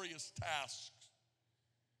laborious tasks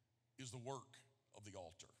is the work of the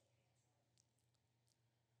altar.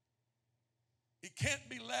 It can't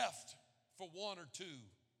be left for one or two,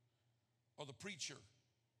 or the preacher,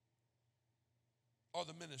 or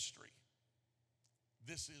the ministry.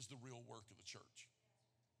 This is the real work of the church.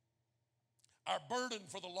 Our burden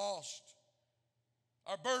for the lost,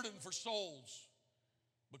 our burden for souls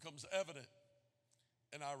becomes evident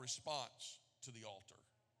in our response to the altar.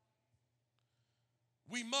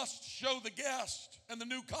 We must show the guest and the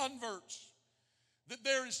new converts that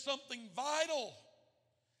there is something vital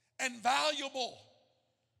and valuable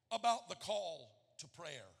about the call to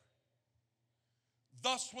prayer.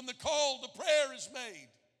 Thus, when the call to prayer is made,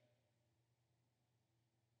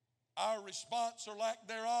 our response or lack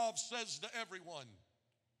thereof says to everyone,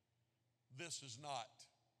 this is not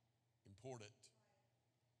important,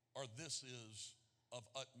 or this is of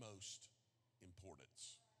utmost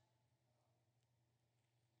importance.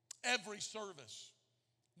 Every service,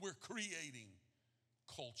 we're creating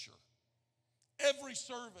culture. Every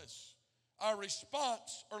service, our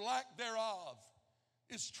response or lack thereof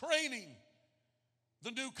is training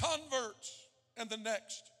the new converts and the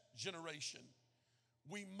next generation.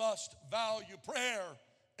 We must value prayer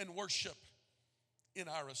and worship in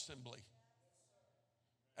our assembly.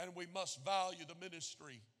 And we must value the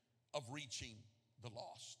ministry of reaching the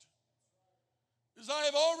lost. As I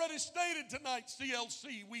have already stated tonight,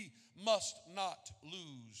 CLC, we must not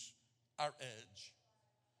lose our edge.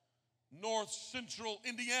 North Central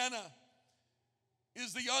Indiana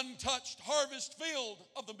is the untouched harvest field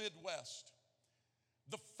of the Midwest.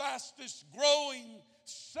 The fastest growing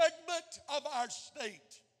segment of our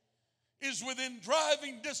state is within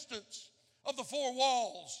driving distance of the four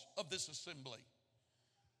walls of this assembly.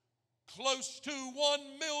 Close to 1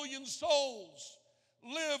 million souls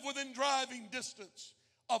live within driving distance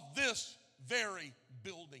of this very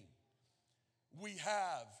building. We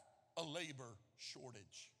have a labor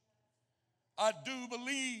shortage. I do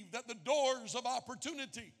believe that the doors of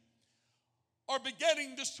opportunity are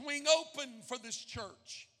beginning to swing open for this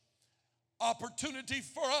church. Opportunity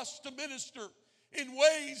for us to minister in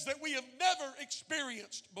ways that we have never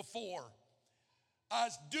experienced before. I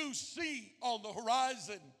do see on the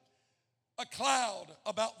horizon a cloud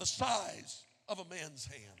about the size of a man's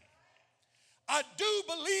hand. I do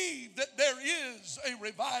believe that there is a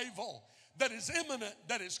revival that is imminent,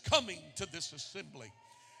 that is coming to this assembly.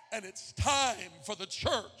 And it's time for the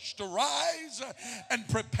church to rise and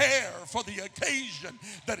prepare for the occasion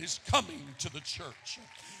that is coming to the church.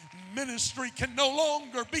 Ministry can no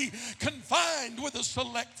longer be confined with a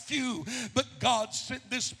select few, but God sent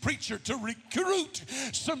this preacher to recruit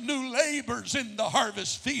some new laborers in the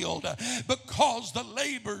harvest field because the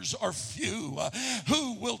laborers are few.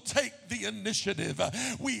 Who will take the initiative?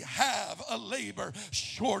 We have a labor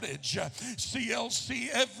shortage. CLC,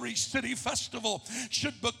 every city festival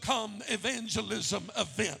should become evangelism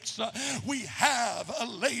events. We have a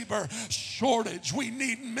labor shortage. We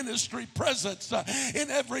need ministry presence in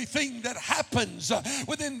everything that happens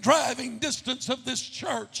within driving distance of this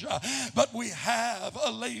church. But we have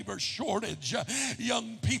a labor shortage.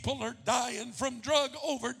 Young people are dying from drug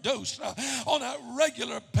overdose on a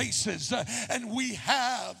regular basis, and we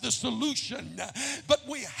have the solution. But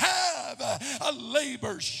we have a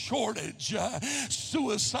labor shortage.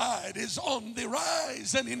 Suicide is on the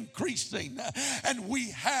rise and increasing, and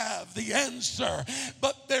we have the answer.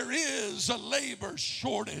 But there is a labor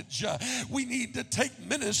shortage. We need to take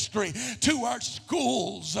ministry to our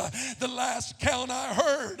schools. The last count I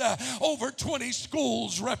heard, over 20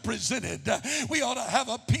 schools represented. We ought to have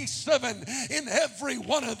a P7 in every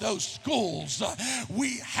one of those schools.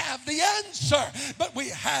 We have the answer, but we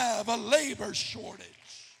have a labor shortage.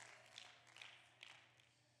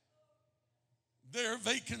 There are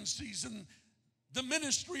vacancies in the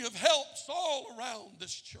ministry of helps all around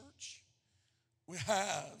this church. We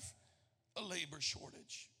have a labor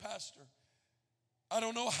shortage. Pastor, I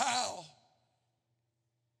don't know how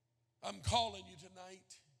I'm calling you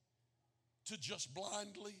tonight to just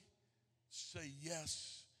blindly say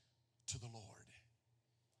yes to the Lord.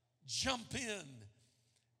 Jump in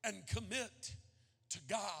and commit to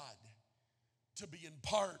God to be in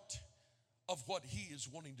part of what He is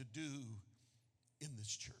wanting to do in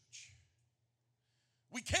this church.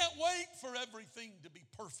 We can't wait for everything to be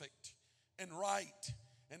perfect and right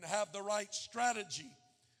and have the right strategy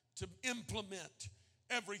to implement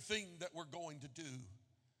everything that we're going to do,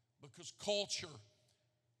 because culture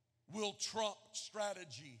will trump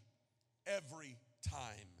strategy every time.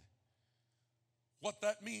 What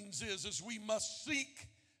that means is we must seek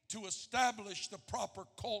to establish the proper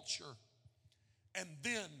culture, and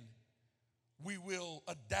then we will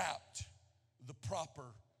adapt the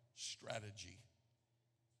proper strategy.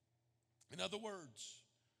 In other words,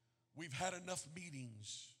 we've had enough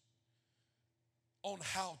meetings on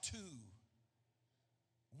how to.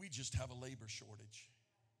 We just have a labor shortage.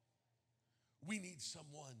 We need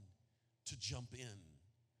someone to jump in.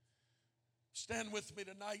 Stand with me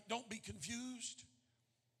tonight. Don't be confused.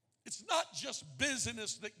 It's not just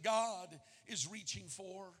business that God is reaching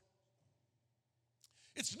for.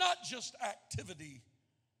 It's not just activity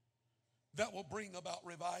that will bring about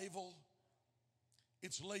revival.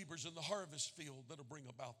 It's labors in the harvest field that will bring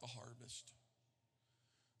about the harvest.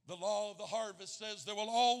 The law of the harvest says there will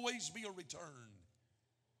always be a return.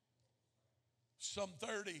 Some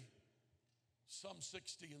 30, some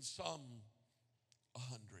 60, and some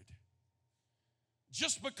 100.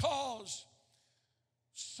 Just because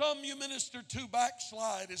some you minister to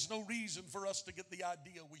backslide is no reason for us to get the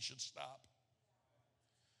idea we should stop.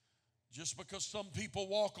 Just because some people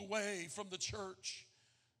walk away from the church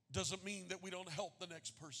doesn't mean that we don't help the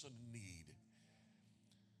next person in need.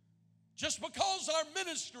 Just because our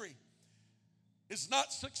ministry is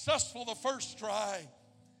not successful the first try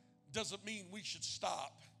doesn't mean we should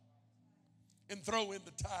stop and throw in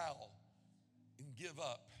the towel and give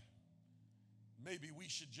up. Maybe we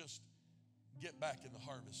should just get back in the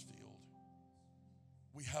harvest field.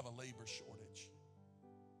 We have a labor shortage.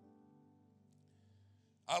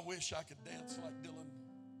 I wish I could dance like Dylan,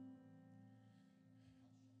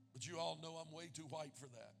 but you all know I'm way too white for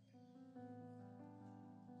that.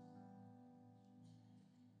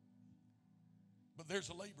 But there's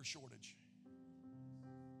a labor shortage.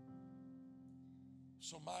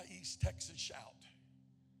 So my East Texas shout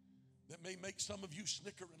that may make some of you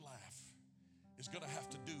snicker and laugh is going to have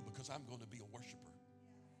to do, because I'm going to be a worshiper.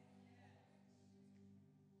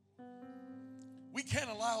 We can't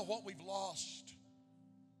allow what we've lost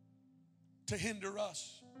to hinder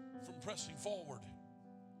us from pressing forward.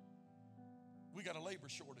 We got a labor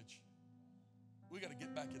shortage. We got to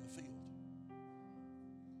get back in the field.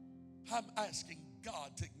 I'm asking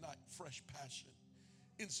God to ignite fresh passion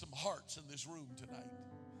in some hearts in this room tonight.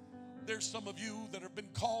 There's some of you that have been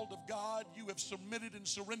called of God. You have submitted and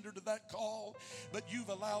surrendered to that call, but you've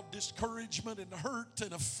allowed discouragement and hurt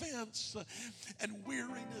and offense and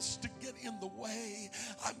weariness to get in the way.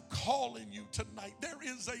 I'm calling you tonight. There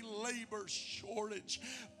is a labor shortage.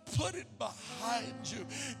 Put it behind you.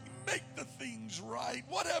 Make the things right.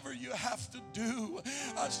 Whatever you have to do.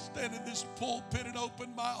 I stand in this pulpit and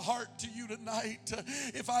open my heart to you tonight.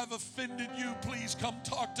 If I've offended you, please come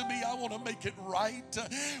talk to me. I want to make it right.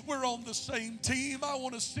 We're on the same team. I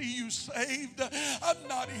want to see you saved. I'm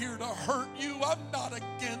not here to hurt you. I'm not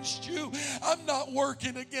against you. I'm not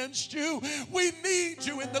working against you. We need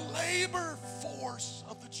you in the labor force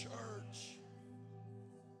of the church.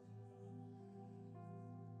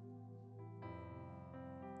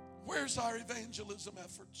 Where's our evangelism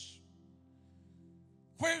efforts?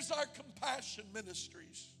 Where's our compassion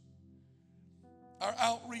ministries? Our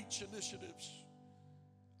outreach initiatives?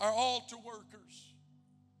 Our altar workers?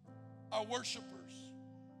 Our worshipers?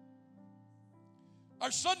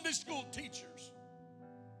 Our Sunday school teachers?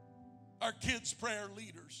 Our kids' prayer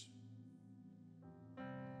leaders?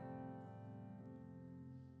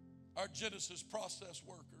 Our Genesis process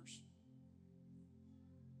workers?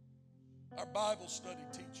 Our Bible study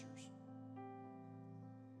teachers?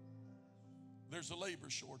 There's a labor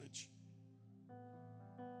shortage.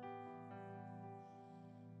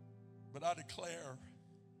 But I declare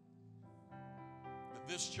that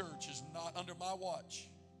this church is not under my watch.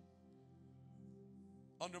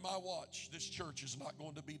 Under my watch, this church is not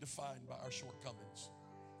going to be defined by our shortcomings.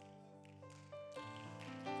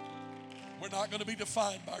 We're not going to be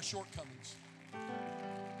defined by our shortcomings.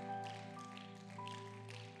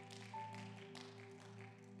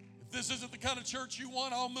 If this isn't the kind of church you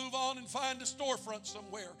want, I'll move on and find a storefront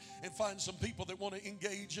somewhere and find some people that want to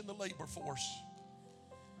engage in the labor force.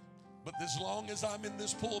 But as long as I'm in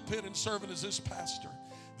this pulpit and serving as this pastor,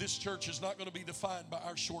 This church is not going to be defined by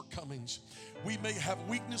our shortcomings. We may have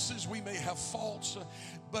weaknesses, we may have faults,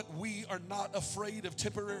 but we are not afraid of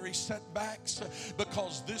temporary setbacks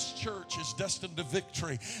because this church is destined to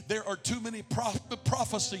victory. There are too many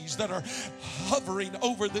prophecies that are hovering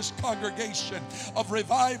over this congregation of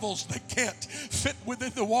revivals that can't fit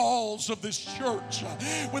within the walls of this church,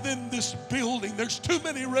 within this building. There's too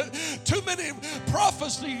many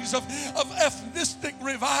prophecies of ethnic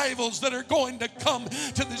revivals that are going to come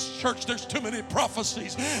to this church. There's too many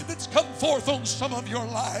prophecies that's come forth on some of your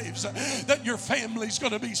lives that your family's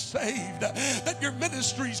going to be saved, that your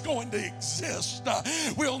ministry's going to exist.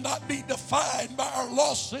 Will not be defined by our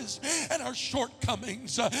losses and our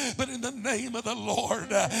shortcomings, but in the name of the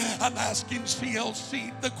Lord, I'm asking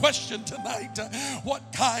CLC the question tonight: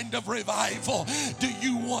 what kind of revival do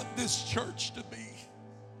you want this church to be?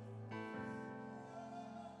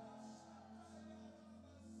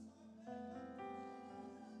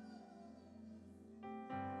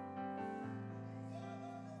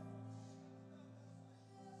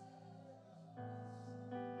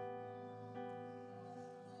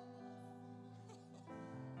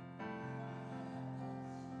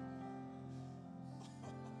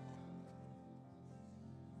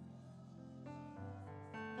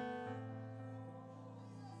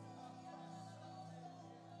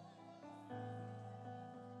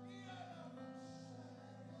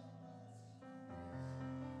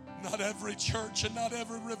 Not every church and not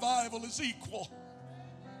every revival is equal.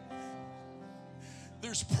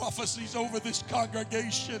 There's prophecies over this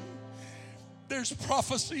congregation. There's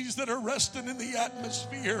prophecies that are resting in the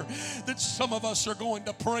atmosphere that some of us are going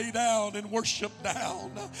to pray down and worship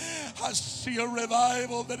down. I see a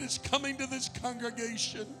revival that is coming to this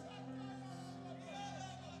congregation.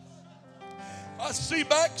 I see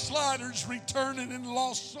backsliders returning and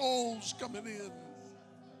lost souls coming in.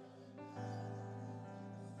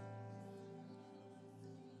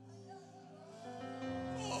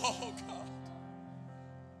 Oh, God.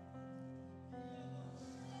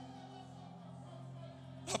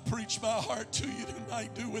 I preach my heart to you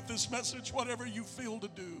tonight. Do with this message whatever you feel to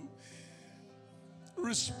do.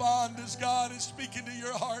 Respond as God is speaking to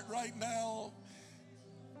your heart right now.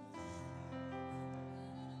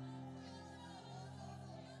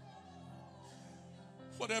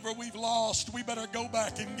 Whatever we've lost, we better go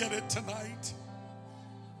back and get it tonight.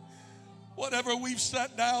 Whatever we've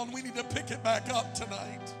set down, we need to pick it back up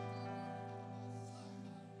tonight.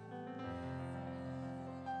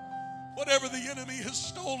 Whatever the enemy has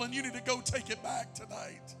stolen, you need to go take it back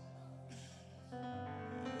tonight.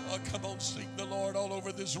 Oh, come on, seek the Lord all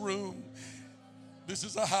over this room. This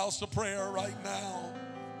is a house of prayer right now.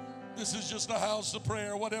 This is just a house of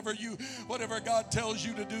prayer. Whatever God tells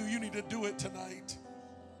you to do, you need to do it tonight.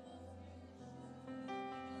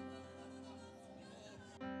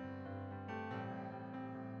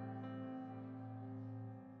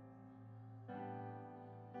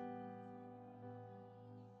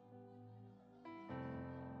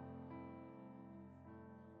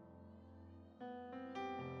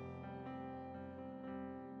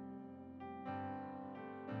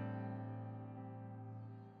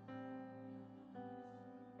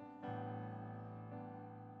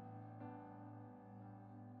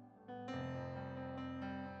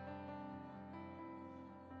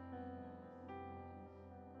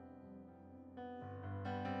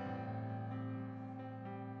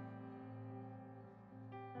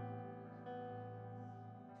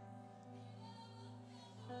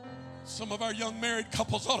 Some of our young married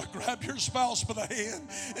couples ought to grab your spouse by the hand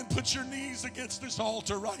and put your knees against this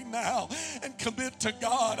altar right now and commit to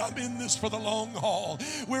God. I'm in this for the long haul.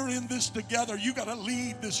 We're in this together. You got to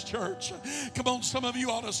lead this church. Come on, some of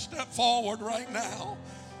you ought to step forward right now.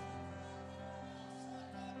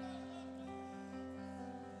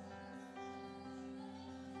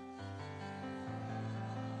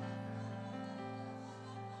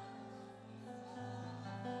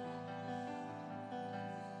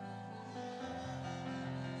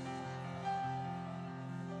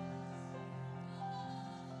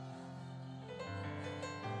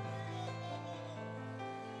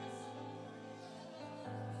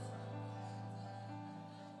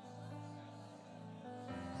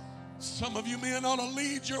 Some of you men ought to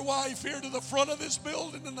lead your wife here to the front of this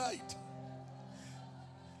building tonight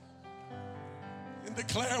and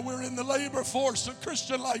declare we're in the labor force of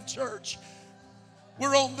Christian Life Church.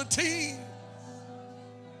 We're on the team.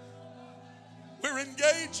 We're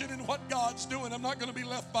engaging in what God's doing. I'm not going to be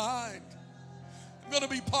left behind. I'm going to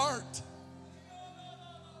be part.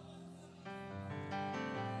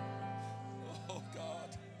 Oh,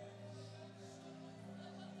 God.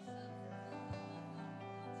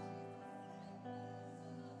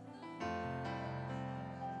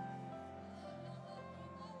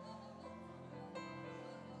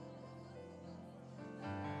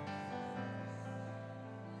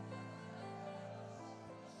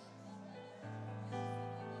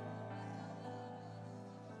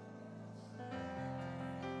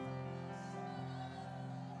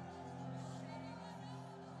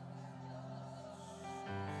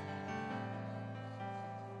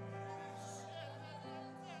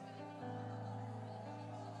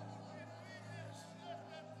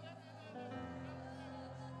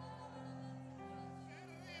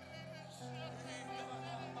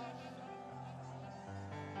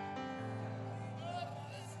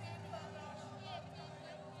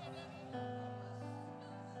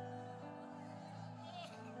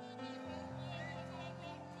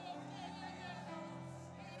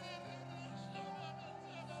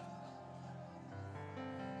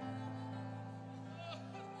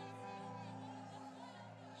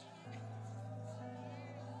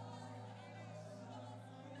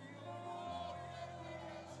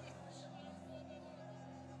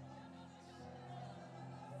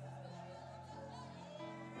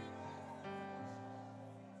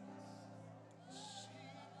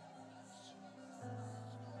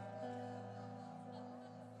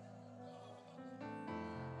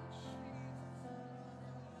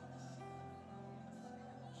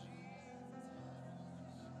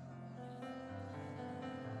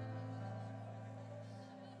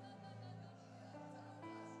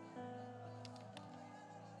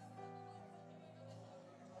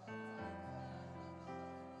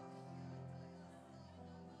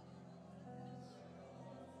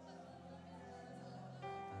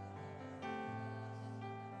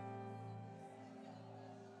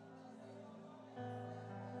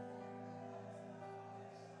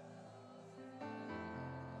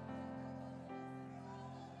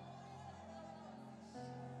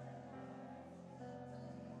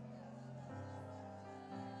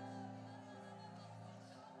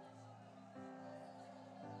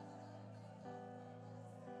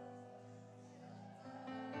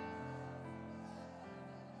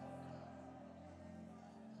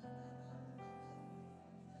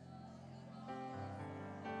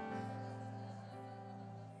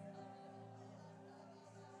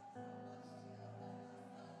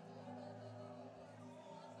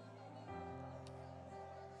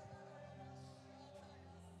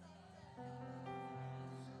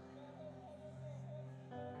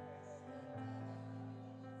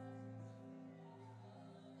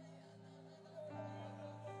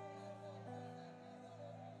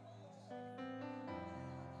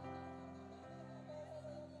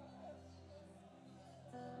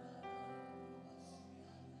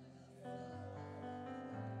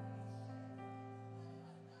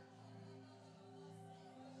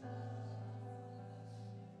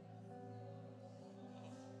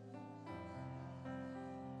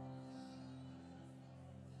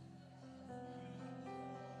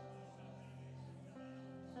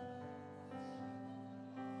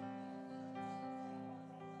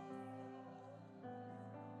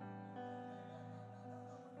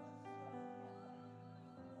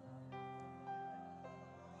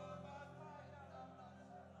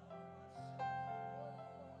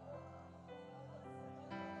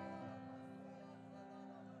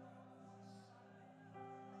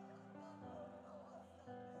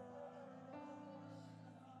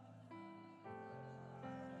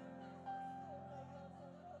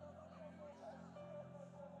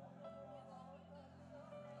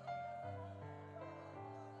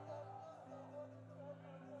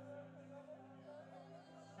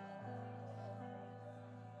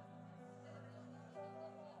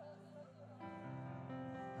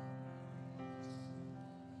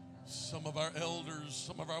 Some of our elders,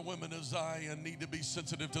 some of our women of Zion need to be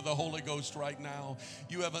sensitive to the Holy Ghost right now.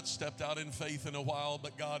 You haven't stepped out in faith in a while,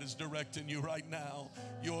 but God is directing you right now.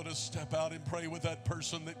 You ought to step out and pray with that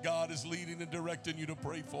person that God is leading and directing you to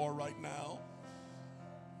pray for right now.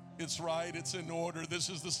 It's right, it's in order. This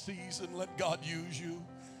is the season. Let God use you.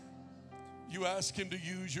 You ask Him to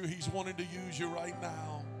use you. He's wanting to use you right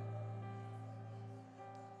now.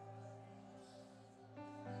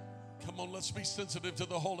 Come on, let's be sensitive to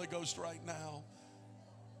the Holy Ghost right now.